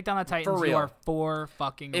 If you take down the Titans, real. you are for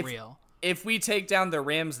fucking real. If we take down the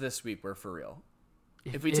Rams this week, we're for real.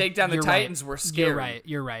 If we take down the you're Titans, right. we're scary.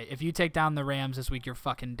 You're right. If you take down the Rams this week, you're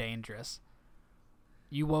fucking dangerous.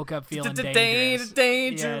 You woke up feeling dangerous.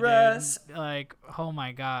 Dangerous. Yeah, like, oh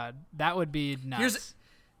my God. That would be nuts.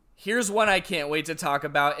 Here's one I can't wait to talk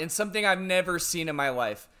about, and something I've never seen in my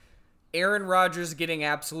life. Aaron Rodgers getting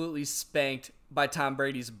absolutely spanked by Tom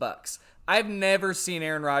Brady's Bucks. I've never seen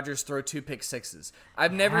Aaron Rodgers throw 2 pick sixes.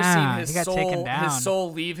 I've never seen his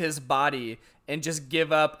soul leave his body and just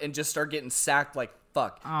give up and just start getting sacked like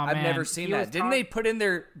fuck. I've never seen that. Didn't they put in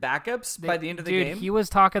their backups by the end of the game? He was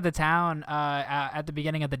talk of the town at the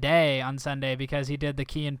beginning of the day on Sunday because he did the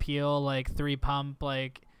Key and Peele like 3-pump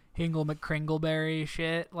like Hingle McCringleberry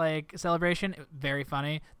shit like celebration. Very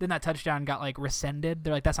funny. Then that touchdown got like rescinded.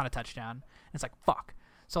 They're like, that's not a touchdown. And it's like, fuck.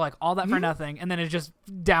 So like all that for nothing, and then it's just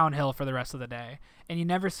downhill for the rest of the day. And you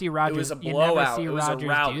never see Rodgers. It was a blowout. You never see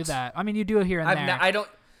Rodgers do that. I mean, you do it here and there. I don't.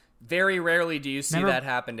 Very rarely do you see that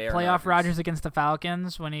happen to Aaron Playoff Rodgers against the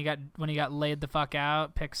Falcons when he got laid the fuck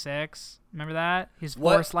out, pick 6. Remember that? He's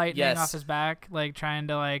force lightning off his back, like trying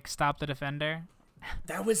to like stop the defender.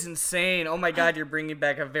 That was insane. Oh my God, you're bringing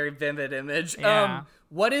back a very vivid image. Yeah.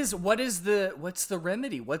 What's the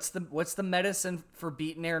remedy? What's the medicine for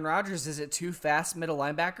beating Aaron Rodgers? Is it 2 fast middle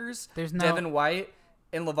linebackers? There's no Devin White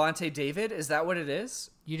and Levante David. Is that what it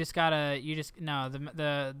is? The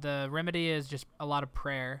remedy is just a lot of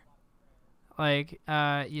prayer. Like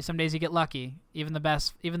some days you get lucky. Even the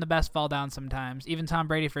best fall down sometimes. Even Tom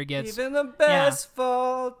Brady forgets. Even the best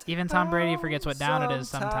fall. Even Tom Brady forgets what down it is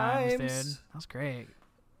sometimes, dude. That's great.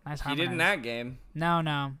 Nice harmonize. He did in that game.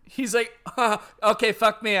 No. He's like, okay,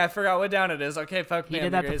 fuck me. I forgot what down it is. Okay, fuck me. He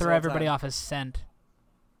did that to throw everybody off his scent.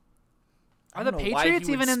 Are the Patriots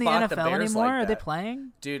even in the NFL anymore? Are they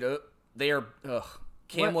playing? Dude, they are.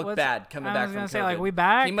 Cam looked bad coming back from COVID. I was gonna say, like, we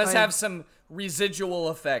back? He must have some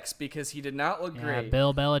residual effects because he did not look great.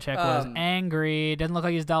 Bill Belichick was angry. Didn't look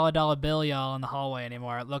like he's dollar bill y'all in the hallway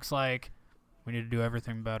anymore. It looks like we need to do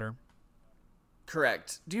everything better.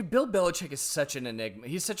 Correct. Dude, Bill Belichick is such an enigma.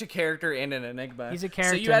 He's such a character and an enigma. He's a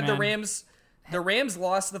character, So you had man. the Rams. The Rams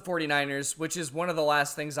lost to the 49ers, which is one of the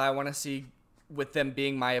last things I want to see with them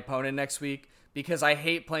being my opponent next week because I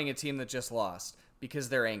hate playing a team that just lost because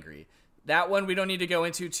they're angry. That one we don't need to go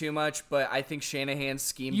into too much, but I think Shanahan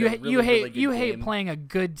schemed a really good game. hate playing a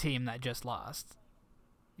good team that just lost.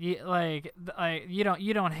 You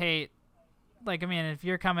don't hate. Like, I mean, if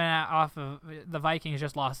you're coming off of the Vikings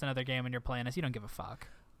just lost another game and you're playing us, you don't give a fuck.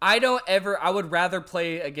 I would rather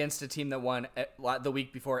play against a team that won the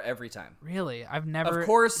week before every time. Really? I've never. Of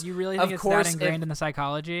course. You really think it's that ingrained in the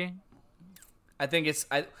psychology? I think it's.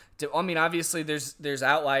 I mean, obviously, there's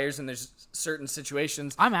outliers and there's certain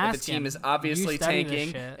situations. I'm asking. If a team is obviously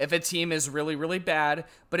tanking, if a team is really, really bad,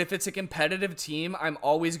 but if it's a competitive team, I'm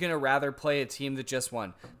always gonna rather play a team that just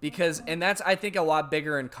won and that's I think a lot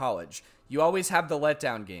bigger in college. You always have the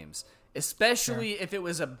letdown games, especially if it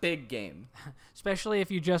was a big game. Especially if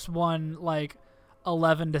you just won like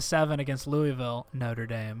 11-7 against Louisville, Notre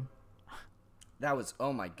Dame. That was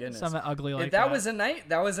my goodness. Something ugly like that. That was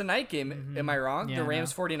a night game. Mm-hmm. Am I wrong? Yeah, the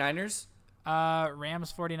Rams 49ers?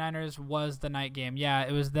 Rams 49ers was the night game. Yeah,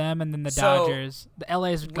 it was them and then the Dodgers. The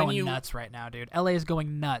LA is going nuts right now, dude. LA is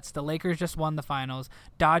going nuts. The Lakers just won the finals.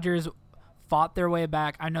 Dodgers fought their way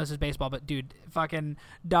back. I know this is baseball, but dude, fucking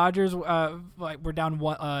Dodgers were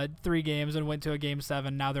down 3 games and went to a game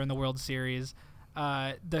 7. Now they're in the World Series.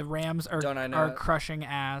 The Rams are crushing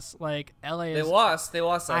ass. Like LA is. They lost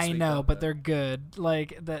last week. I know, but they're good.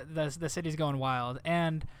 Like the city's going wild,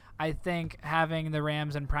 and I think having the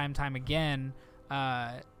Rams in prime time again.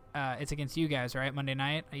 It's against you guys, right? Monday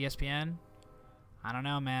night, ESPN. I don't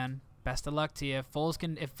know, man. Best of luck to you. If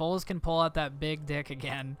Foles can pull out that big dick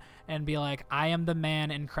again and be like, I am the man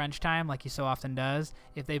in crunch time, like he so often does.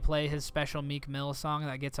 If they play his special Meek Mill song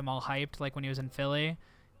that gets him all hyped, like when he was in Philly.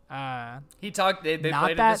 He talked. They played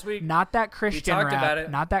it this week. Not that Christian rap. About it.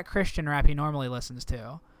 Not that Christian rap he normally listens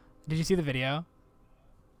to. Did you see the video?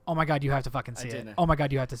 Oh my God, you have to fucking see it. Oh my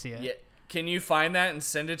God, you have to see it. Yeah. Can you find that and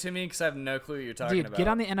send it to me? Because I have no clue what you're talking Dude, about. get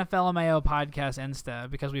on the NFLMAO podcast Insta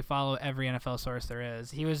because we follow every NFL source there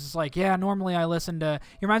is. He was just like, yeah, normally I listen to...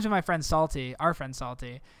 He reminds me of my friend Salty, our friend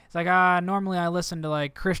Salty. It's like, normally I listen to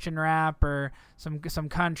like Christian rap or some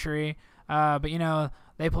country, but you know,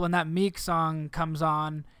 when that Meek song comes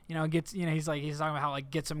on, you know, he's talking about how like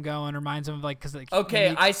gets him going, reminds him of like, because like,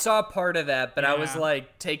 okay, Meek, I saw part of that, but Yeah. I was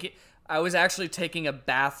like I was actually taking a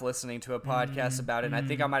bath listening to a podcast about it, and I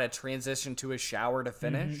think I might have transitioned to a shower to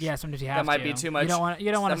finish. Yeah, sometimes you have to. That might be too much. You don't want to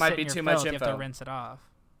That might sit be in your too filth. much You have to info. rinse it off.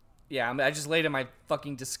 Yeah, I just laid in my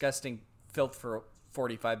fucking disgusting filth for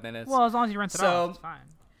 45 minutes. Well, as long as you rinse it off, it's fine.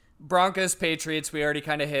 Broncos, Patriots, we already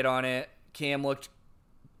kind of hit on it. Cam looked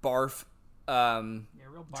barf. Real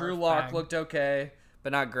Drew barf Lock bag. looked okay,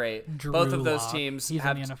 but not great. Drew Both of those Lock. teams He's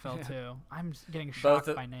have in the NFL too. I'm getting Both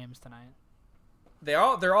shocked by names tonight.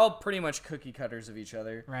 they're all pretty much cookie cutters of each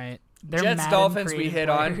other. Right. They're Jets, Madden Dolphins, we creative hit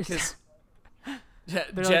on players. because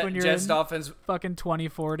They're like when you're Jets, in Dolphins. fucking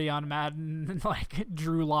 2040 on Madden, and like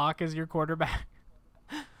Drew Lock is your quarterback.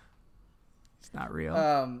 It's not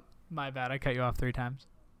real. My bad. I cut you off 3 times.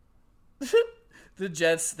 The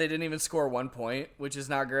Jets, they didn't even score 1 point, which is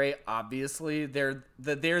not great. Obviously, they're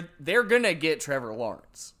gonna get Trevor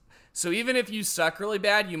Lawrence. So even if you suck really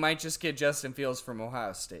bad, you might just get Justin Fields from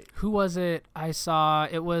Ohio State. Who was it I saw?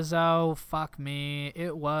 It was, oh, fuck me.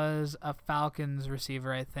 It was a Falcons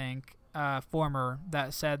receiver, I think, former,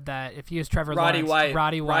 that said that if you use Trevor Roddy Lawrence...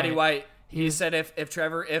 White. Roddy White. He He's- said if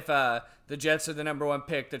the Jets are the number 1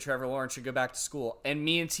 pick, that Trevor Lawrence should go back to school. And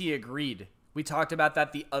me and T agreed. We talked about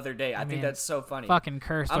that the other day. I think mean, that's so funny. Fucking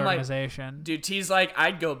cursed I'm like, organization. dude, T's like,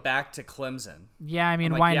 I'd go back to Clemson. Yeah, I mean,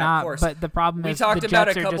 I'm like, why yeah, of not? course. But the problem We is talked the about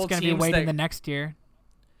Jets a are couple just going to be teams waiting that- the next year.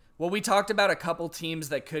 Well, we talked about a couple teams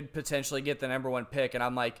that could potentially get the number 1 pick, and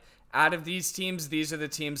I'm like, out of these teams, these are the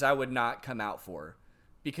teams I would not come out for,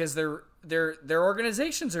 because their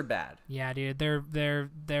organizations are bad. Yeah, dude, they're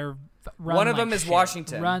run One of like them is shit.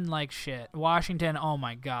 Washington. Run like shit. Washington. Oh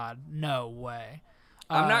my god, no way.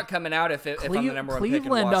 I'm not coming out if I'm the number 1 pick in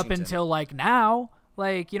Cleveland up Washington. until like now,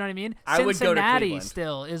 like you know what I mean. I would go to Cincinnati Cleveland.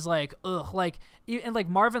 still is like ugh, like and like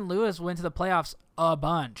Marvin Lewis went to the playoffs a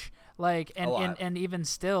bunch, like A lot. and even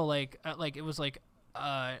still like it was like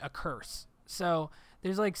a curse. So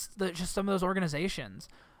there's like just some of those organizations,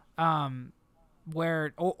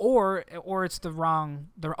 where or it's the wrong.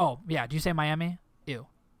 Oh yeah, do you say Miami? Ew.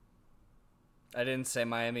 I didn't say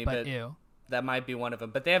Miami, But but ew. that might be one of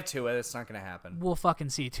them. But they have Tua. That's not going to happen. We'll fucking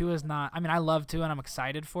see. Tua's not. I mean, I love Tua and I'm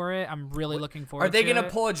excited for it. I'm really looking forward. Are they going to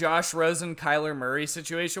pull a Josh Rosen, Kyler Murray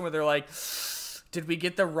situation where they're like, did we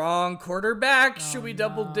get the wrong quarterback? Should we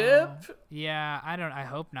double dip? Yeah, I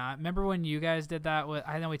hope not. Remember when you guys did that with?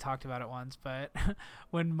 I know we talked about it once, but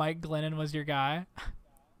when Mike Glennon was your guy.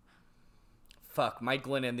 Fuck, Mike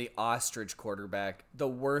Glennon, the ostrich quarterback, the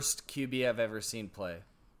worst QB I've ever seen play.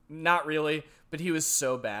 Not really, but he was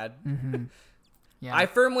so bad. Yeah. I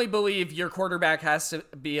firmly believe your quarterback has to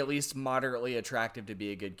be at least moderately attractive to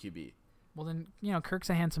be a good QB. Well then, you know, Kirk's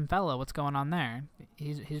a handsome fellow. What's going on there?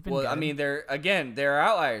 He's been. Well, good. I mean, they're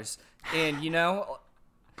outliers, and you know,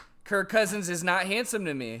 Kirk Cousins is not handsome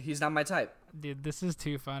to me. He's not my type. Dude, this is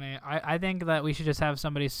too funny. I think that we should just have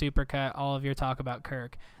somebody supercut all of your talk about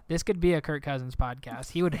Kirk. This could be a Kirk Cousins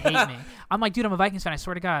podcast. He would hate me. I'm like, dude, I'm a Vikings fan. I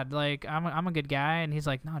swear to God, like, I'm a good guy. And he's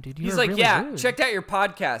like, no, dude, you're He's like, really yeah, rude. checked out your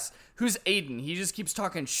podcast. Who's Aiden? He just keeps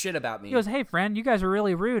talking shit about me. He goes, hey, friend, you guys are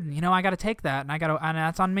really rude. And, you know, I got to take that. And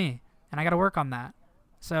that's on me. And I got to work on that.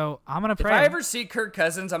 So I'm going to If pray. I ever see Kirk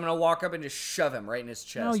Cousins, I'm going to walk up and just shove him right in his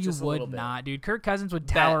chest. No, you just a little would bit. not, dude. Kirk Cousins would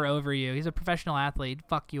tower over you. He's a professional athlete. He'd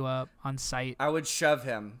fuck you up on sight. I would shove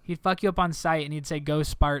him. He'd fuck you up on sight, and he'd say, go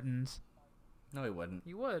Spartans. No, he wouldn't.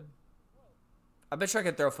 You would. I bet you I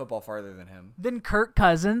could throw a football farther than him. Then Kirk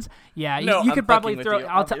Cousins. Yeah, No, you I'm could probably fucking throw. with you,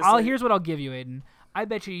 I'll obviously. here's what I'll give you, Aiden. I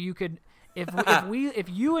bet you could if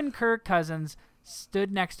you and Kirk Cousins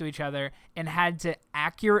stood next to each other and had to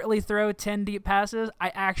accurately throw 10 deep passes,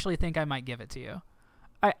 I actually think I might give it to you.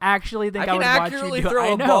 I actually think I can would watch accurately you do it. throw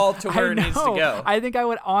I a know, ball to where I it needs to know. go. I think I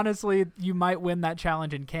would honestly. You might win that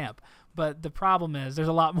challenge in camp, but the problem is there's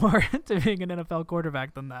a lot more to being an NFL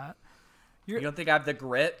quarterback than that. You don't think I have the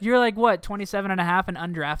grit? You're like what, 27 and a half and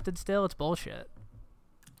undrafted still? It's bullshit.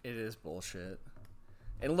 It is bullshit.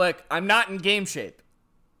 And look, I'm not in game shape.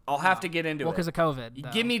 I'll have to get into Well, it. because of COVID. You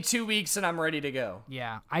though. give me 2 weeks and I'm ready to go.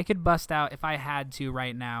 Yeah, I could bust out if I had to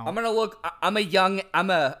right now. I'm gonna look. I'm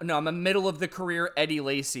a middle of the career Eddie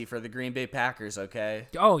Lacy for the Green Bay Packers. Okay.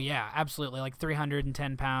 Oh yeah, absolutely. Like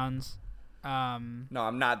 310 pounds. No,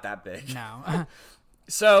 I'm not that big. No.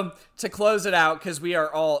 So to close it out, because we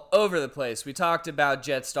are all over the place, we talked about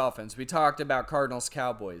Jets Dolphins. We talked about Cardinals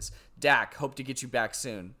Cowboys. Dak, hope to get you back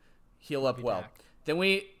soon. Heal up well. Dak. Then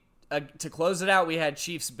we, to close it out, we had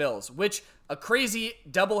Chiefs Bills, which a crazy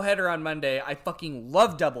doubleheader on Monday. I fucking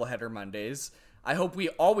love doubleheader Mondays. I hope we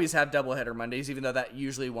always have doubleheader Mondays, even though that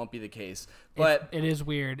usually won't be the case. But it is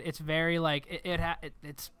weird. It's very like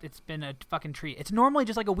it's been a fucking treat. It's normally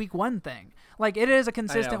just like a week 1 thing. Like it is a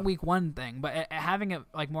consistent week 1 thing, but having it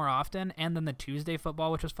like more often, and then the Tuesday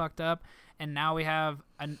football, which was fucked up, and now we have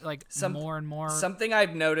more and more. Something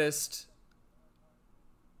I've noticed.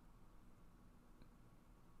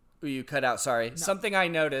 Ooh, you cut out. Sorry. No. Something I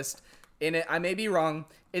noticed in it. I may be wrong.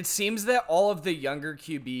 It seems that all of the younger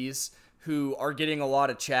QBs who are getting a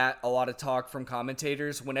lot of chat, a lot of talk from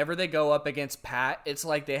commentators, whenever they go up against Pat, it's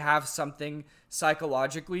like they have something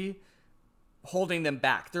psychologically holding them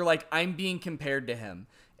back. They're like, I'm being compared to him.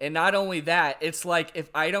 And not only that, it's like,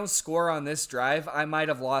 if I don't score on this drive, I might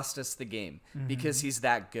have lost us the game because he's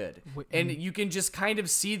that good. And you can just kind of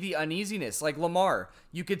see the uneasiness. Like Lamar,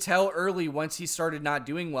 you could tell early once he started not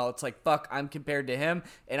doing well, it's like, fuck, I'm compared to him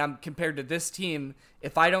and I'm compared to this team.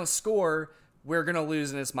 If I don't score, we're going to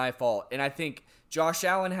lose and it's my fault. And I think Josh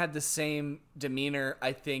Allen had the same demeanor.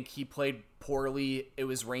 I think he played poorly. It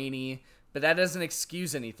was rainy, but that doesn't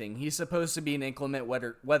excuse anything. He's supposed to be an inclement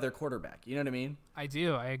weather quarterback. You know what I mean? I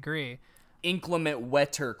do. I agree. Inclement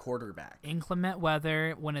wetter quarterback. Inclement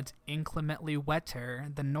weather, when it's inclemently wetter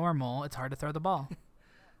than normal, it's hard to throw the ball.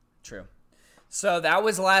 True. So that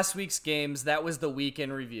was last week's games. That was the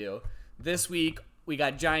weekend review. This week, we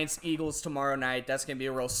got Giants-Eagles tomorrow night. That's going to be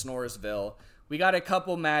a real Snoresville. We got a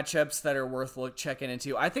couple matchups that are worth checking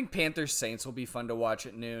into. I think Panthers-Saints will be fun to watch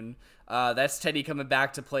at noon. That's Teddy coming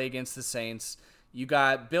back to play against the Saints. You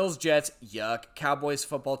got Bills-Jets, yuck. Cowboys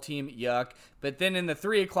football team, yuck. But then in the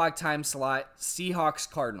 3 o'clock time slot,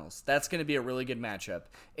 Seahawks-Cardinals. That's going to be a really good matchup.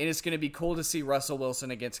 And it's going to be cool to see Russell Wilson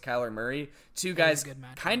against Kyler Murray. Two guys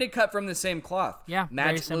kind of cut from the same cloth. Yeah,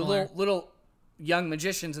 very similar. Little young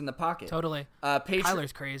magicians in the pocket. Totally.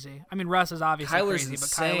 Kyler's crazy. I mean, Russ is obviously crazy,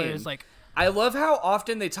 insane. But Kyler is like... I love how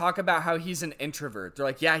often they talk about how he's an introvert. They're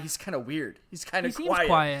like, yeah, he's kind of weird. He's kind of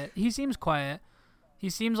quiet. He seems quiet. He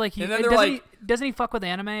seems like he... And then they're like... Doesn't he fuck with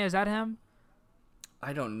anime? Is that him?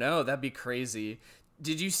 I don't know. That'd be crazy.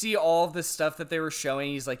 Did you see all of the stuff that they were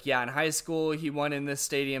showing? He's like, yeah, in high school, he won in this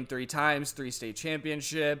stadium 3 times, 3 state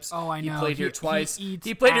championships. Oh, I know. He played here twice. He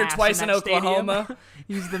played here twice in Oklahoma.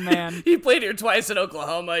 He's the man. He played here twice in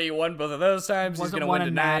Oklahoma. He won both of those times. He's going to win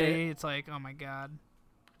tonight. It's like, oh my God.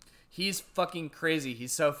 He's fucking crazy.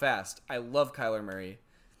 He's so fast. I love Kyler Murray.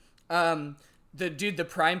 The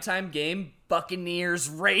primetime game, Buccaneers,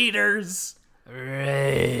 Raiders.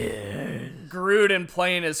 Gruden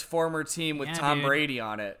playing his former team with Tom Brady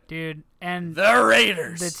on it. Dude, and the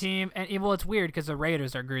Raiders. The team, and well, it's weird because the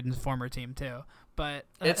Raiders are Gruden's former team too. But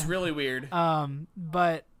it's really weird.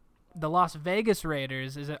 But the Las Vegas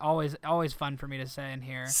Raiders is always fun for me to say in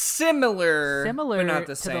here. Similar but not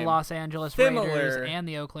the to same. The Los Angeles Raiders and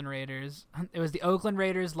the Oakland Raiders. It was the Oakland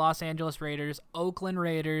Raiders, Los Angeles Raiders, Oakland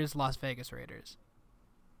Raiders, Las Vegas Raiders.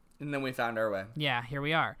 And then we found our way. Yeah, here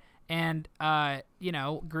we are. And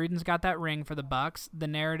Gruden's got that ring for the Bucs. The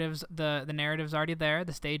narrative's already there.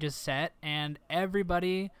 The stage is set, and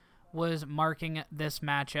everybody was marking this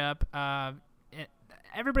matchup.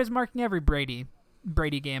 Everybody's marking every Brady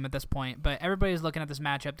game at this point, but everybody's looking at this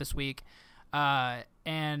matchup this week,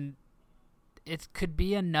 and it could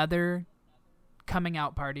be another coming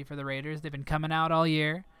out party for the Raiders. They've been coming out all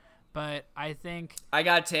year, but I think I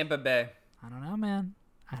got Tampa Bay. I don't know, man.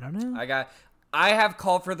 I don't know. I have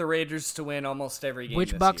called for the Raiders to win almost every game.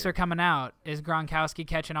 Which Bucs are coming out? Is Gronkowski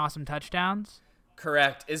catching awesome touchdowns?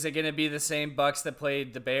 Correct. Is it going to be the same Bucs that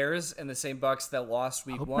played the Bears and the same Bucs that lost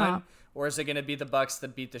week 1? Not. Or is it going to be the Bucs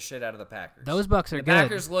that beat the shit out of the Packers? Those Bucs are good. The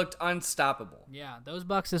Packers looked unstoppable. Yeah, those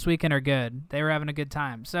Bucs this weekend are good. They were having a good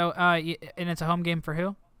time. So, and it's a home game for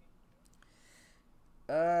who?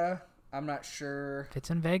 I'm not sure. If it's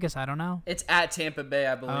in Vegas, I don't know. It's at Tampa Bay,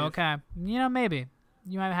 I believe. Okay. Maybe.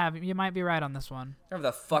 You might be right on this one.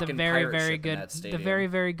 The fucking pirate ship in that stadium. The very,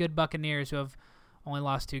 very good Buccaneers, who have only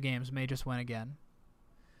lost 2 games, may just win again.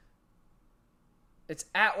 It's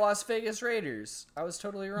at Las Vegas Raiders. I was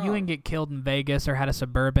totally wrong. You didn't get killed in Vegas or had a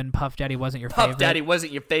Suburban. Puff Daddy wasn't your favorite. Puff Daddy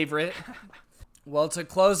wasn't your favorite. Well, to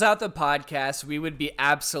close out the podcast, we would be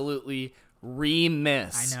absolutely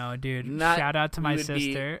remiss. I know, dude. Shout out to my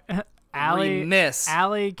sister.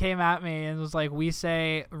 Allie came at me and was like, we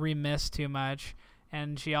say remiss too much.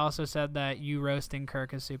 And she also said that you roasting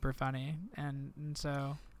Kirk is super funny. And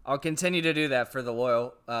so... I'll continue to do that for the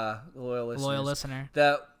loyal listeners. Loyal listener.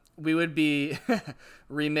 we would be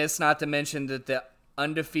remiss not to mention that the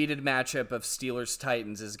undefeated matchup of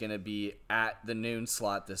Steelers-Titans is going to be at the noon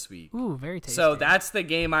slot this week. Ooh, very tasty. So that's the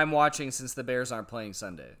game I'm watching since the Bears aren't playing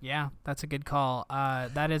Sunday. Yeah, that's a good call.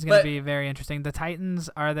 That is going to be very interesting. The Titans,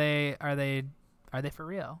 are they for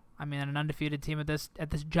real? I mean, an undefeated team at this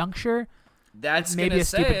juncture. That's maybe a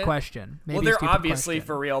stupid it. question. Maybe well, they're obviously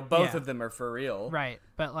for real. Both of them are for real, right?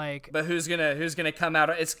 But who's gonna come out?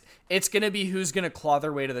 It's gonna be who's gonna claw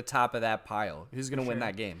their way to the top of that pile. Who's gonna win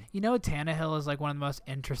that game? You know, Tannehill is like one of the most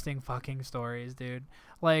interesting fucking stories, dude.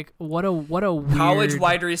 Like, what a weird college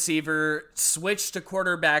wide receiver, switched to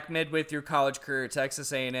quarterback midway through college career at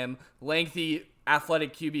Texas A&M. Lengthy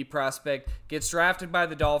athletic QB prospect, gets drafted by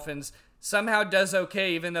the Dolphins. Somehow does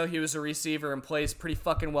okay, even though he was a receiver, and plays pretty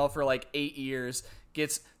fucking well for like 8 years.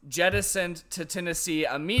 Gets jettisoned to Tennessee,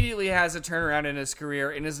 immediately has a turnaround in his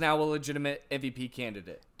career, and is now a legitimate MVP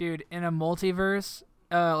candidate. Dude, in a multiverse,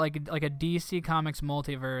 like a DC Comics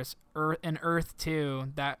multiverse, in Earth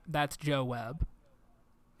 2, that's Joe Webb.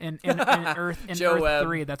 In Earth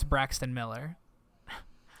 3, that's Braxton Miller.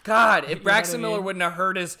 God, if Braxton Miller wouldn't have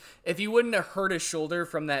hurt if he wouldn't have hurt his shoulder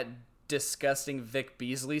from that disgusting Vic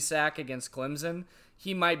Beasley sack against Clemson,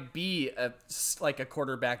 he might be a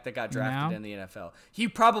quarterback that got drafted in the NFL. He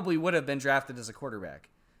probably would have been drafted as a quarterback.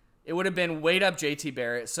 It would have been wait up JT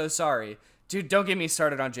Barrett. So sorry. Dude, don't get me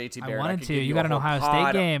started on JT Barrett. I wanted to. You got an Ohio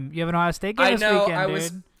State game. You have an Ohio State game this weekend,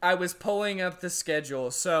 dude. I was pulling up the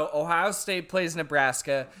schedule. So Ohio State plays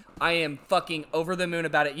Nebraska. I am fucking over the moon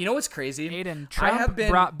about it. You know what's crazy? Aiden, Trump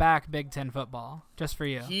brought back Big Ten football just for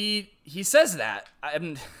you. He says that.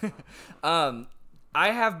 I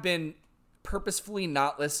have been purposefully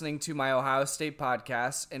not listening to my Ohio State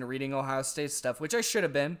podcasts and reading Ohio State stuff, which I should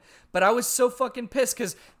have been, but I was so fucking pissed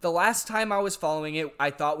because the last time I was following it, I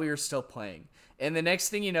thought we were still playing. And the next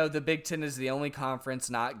thing you know, the Big Ten is the only conference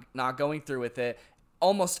not going through with it.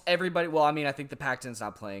 Almost everybody, well, I mean, I think the Pac-10's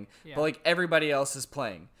not playing, but like everybody else is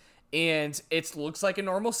playing. And it looks like a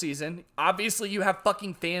normal season. Obviously, you have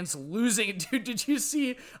fucking fans losing. Dude, did you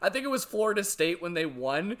see? I think it was Florida State when they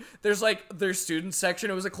won. There's like their student section.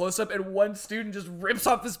 It was a close-up, and one student just rips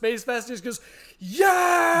off his face mask and just goes,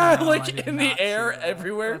 yeah! No, like in the air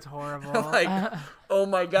everywhere. That's horrible. Like, oh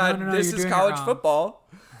my God, no, this is college football.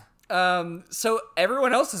 So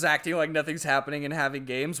everyone else is acting like nothing's happening and having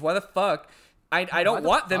games. Why the fuck? I don't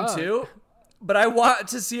want them to. But I want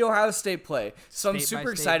to see Ohio State play. So I'm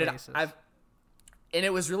super excited. And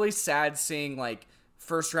it was really sad seeing like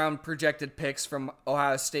first round projected picks from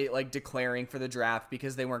Ohio State like declaring for the draft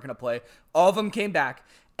because they weren't going to play. All of them came back.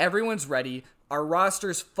 Everyone's ready. Our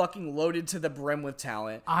roster's fucking loaded to the brim with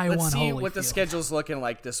talent. Let's see what the schedule's looking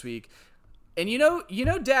like this week. And you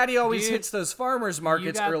know Daddy always hits those farmers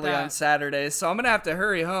markets early on Saturdays, so I'm going to have to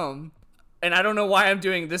hurry home. And I don't know why I'm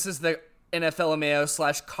doing this is the NFLMAO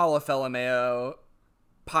 / ColleFLMAO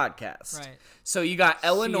podcast. Right. So you got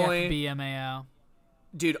Illinois. CFBMAO.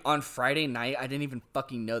 Dude, on Friday night, I didn't even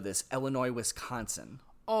fucking know this. Illinois, Wisconsin.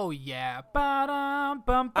 Oh, yeah. I'm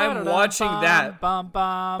watching that. I'm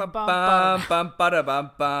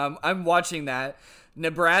watching that.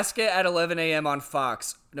 Nebraska at 11 a.m. on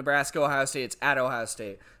Fox. Nebraska, Ohio State. It's at Ohio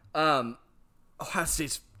State. Ohio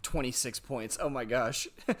State's 26 points. Oh, my gosh.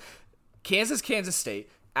 Kansas State.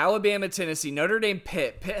 Alabama, Tennessee, Notre Dame,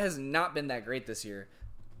 Pitt. Pitt has not been that great this year.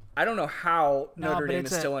 I don't know how Notre Dame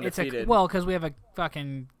is still undefeated. Because we have a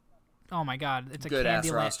fucking, oh my God, it's a good-ass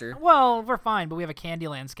roster. Well, we're fine, but we have a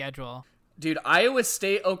Candyland schedule. Dude, Iowa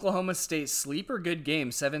State, Oklahoma State, sleeper good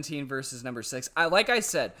game, 17 versus number 6. Like I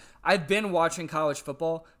said, I've been watching college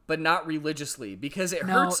football, but not religiously because it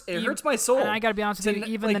hurts. It hurts my soul. And I gotta be honest with you,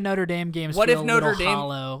 even the Notre Dame games feel a little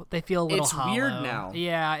hollow. They feel a little hollow. It's weird now.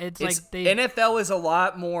 Yeah, it's like NFL is a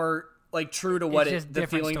lot more like true to what the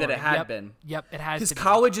feeling that it had been. Yep, it has. Because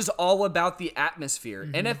college is all about the atmosphere.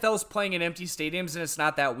 Mm-hmm. NFL's playing in empty stadiums, and it's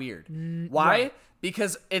not that weird. Why? Right.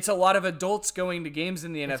 Because it's a lot of adults going to games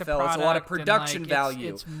in the NFL. It's a lot of production value.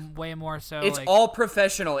 It's way more so. It's all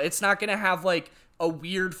professional. It's not going to have like a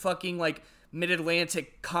weird fucking like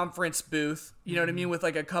Mid-Atlantic conference booth. You know what I mean? With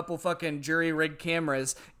like a couple fucking jury-rigged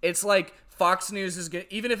cameras. It's like Fox News is going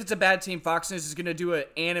to, even if it's a bad team, Fox News is going to do an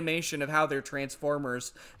animation of how they're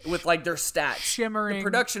Transformers with like their stats. Shimmering. The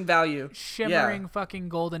production value. Shimmering fucking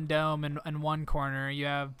Golden Dome in one corner. You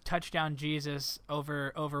have Touchdown Jesus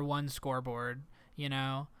over one scoreboard. You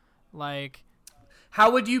know, like,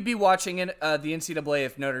 how would you be watching the NCAA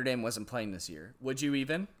if Notre Dame wasn't playing this year? Would you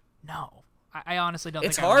even? No, I honestly don't.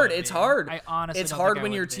 It's think hard. I would It's be. hard. I honestly. It's don't hard think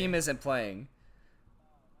when I your would team be. isn't playing.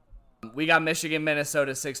 We got Michigan,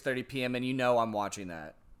 Minnesota, 6:30 p.m. and you know I'm watching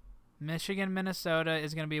that. Michigan, Minnesota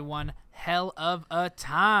is going to be one hell of a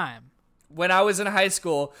time. When I was in high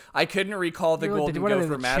school, I couldn't recall the Golden What are they,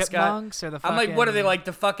 Gopher the mascot. Chipmunks or the I'm like, what are they, fucking- like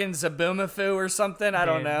the fucking Zaboomafoo or something? I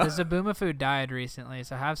don't Dude, know. The Zaboomafoo died recently,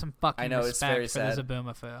 so have some fucking I know, it's respect very for sad. the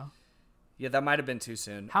Zaboomafoo. Yeah, that might have been too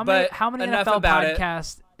soon. How many But enough NFL about it.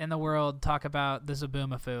 podcasts in the world talk about the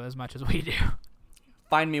Zaboomafoo as much as we do?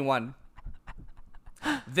 Find me one.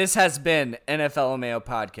 This has been NFL Mayo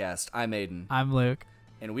Podcast. I'm Aiden. I'm Luke.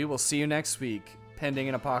 And we will see you next week, pending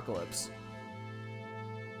an apocalypse.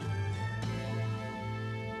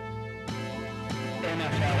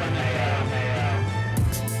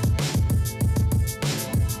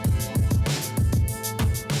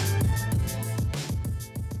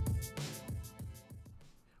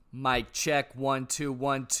 Mic check 1 2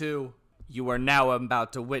 1 2. You are now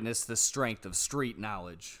about to witness the strength of street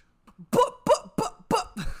knowledge. Boop!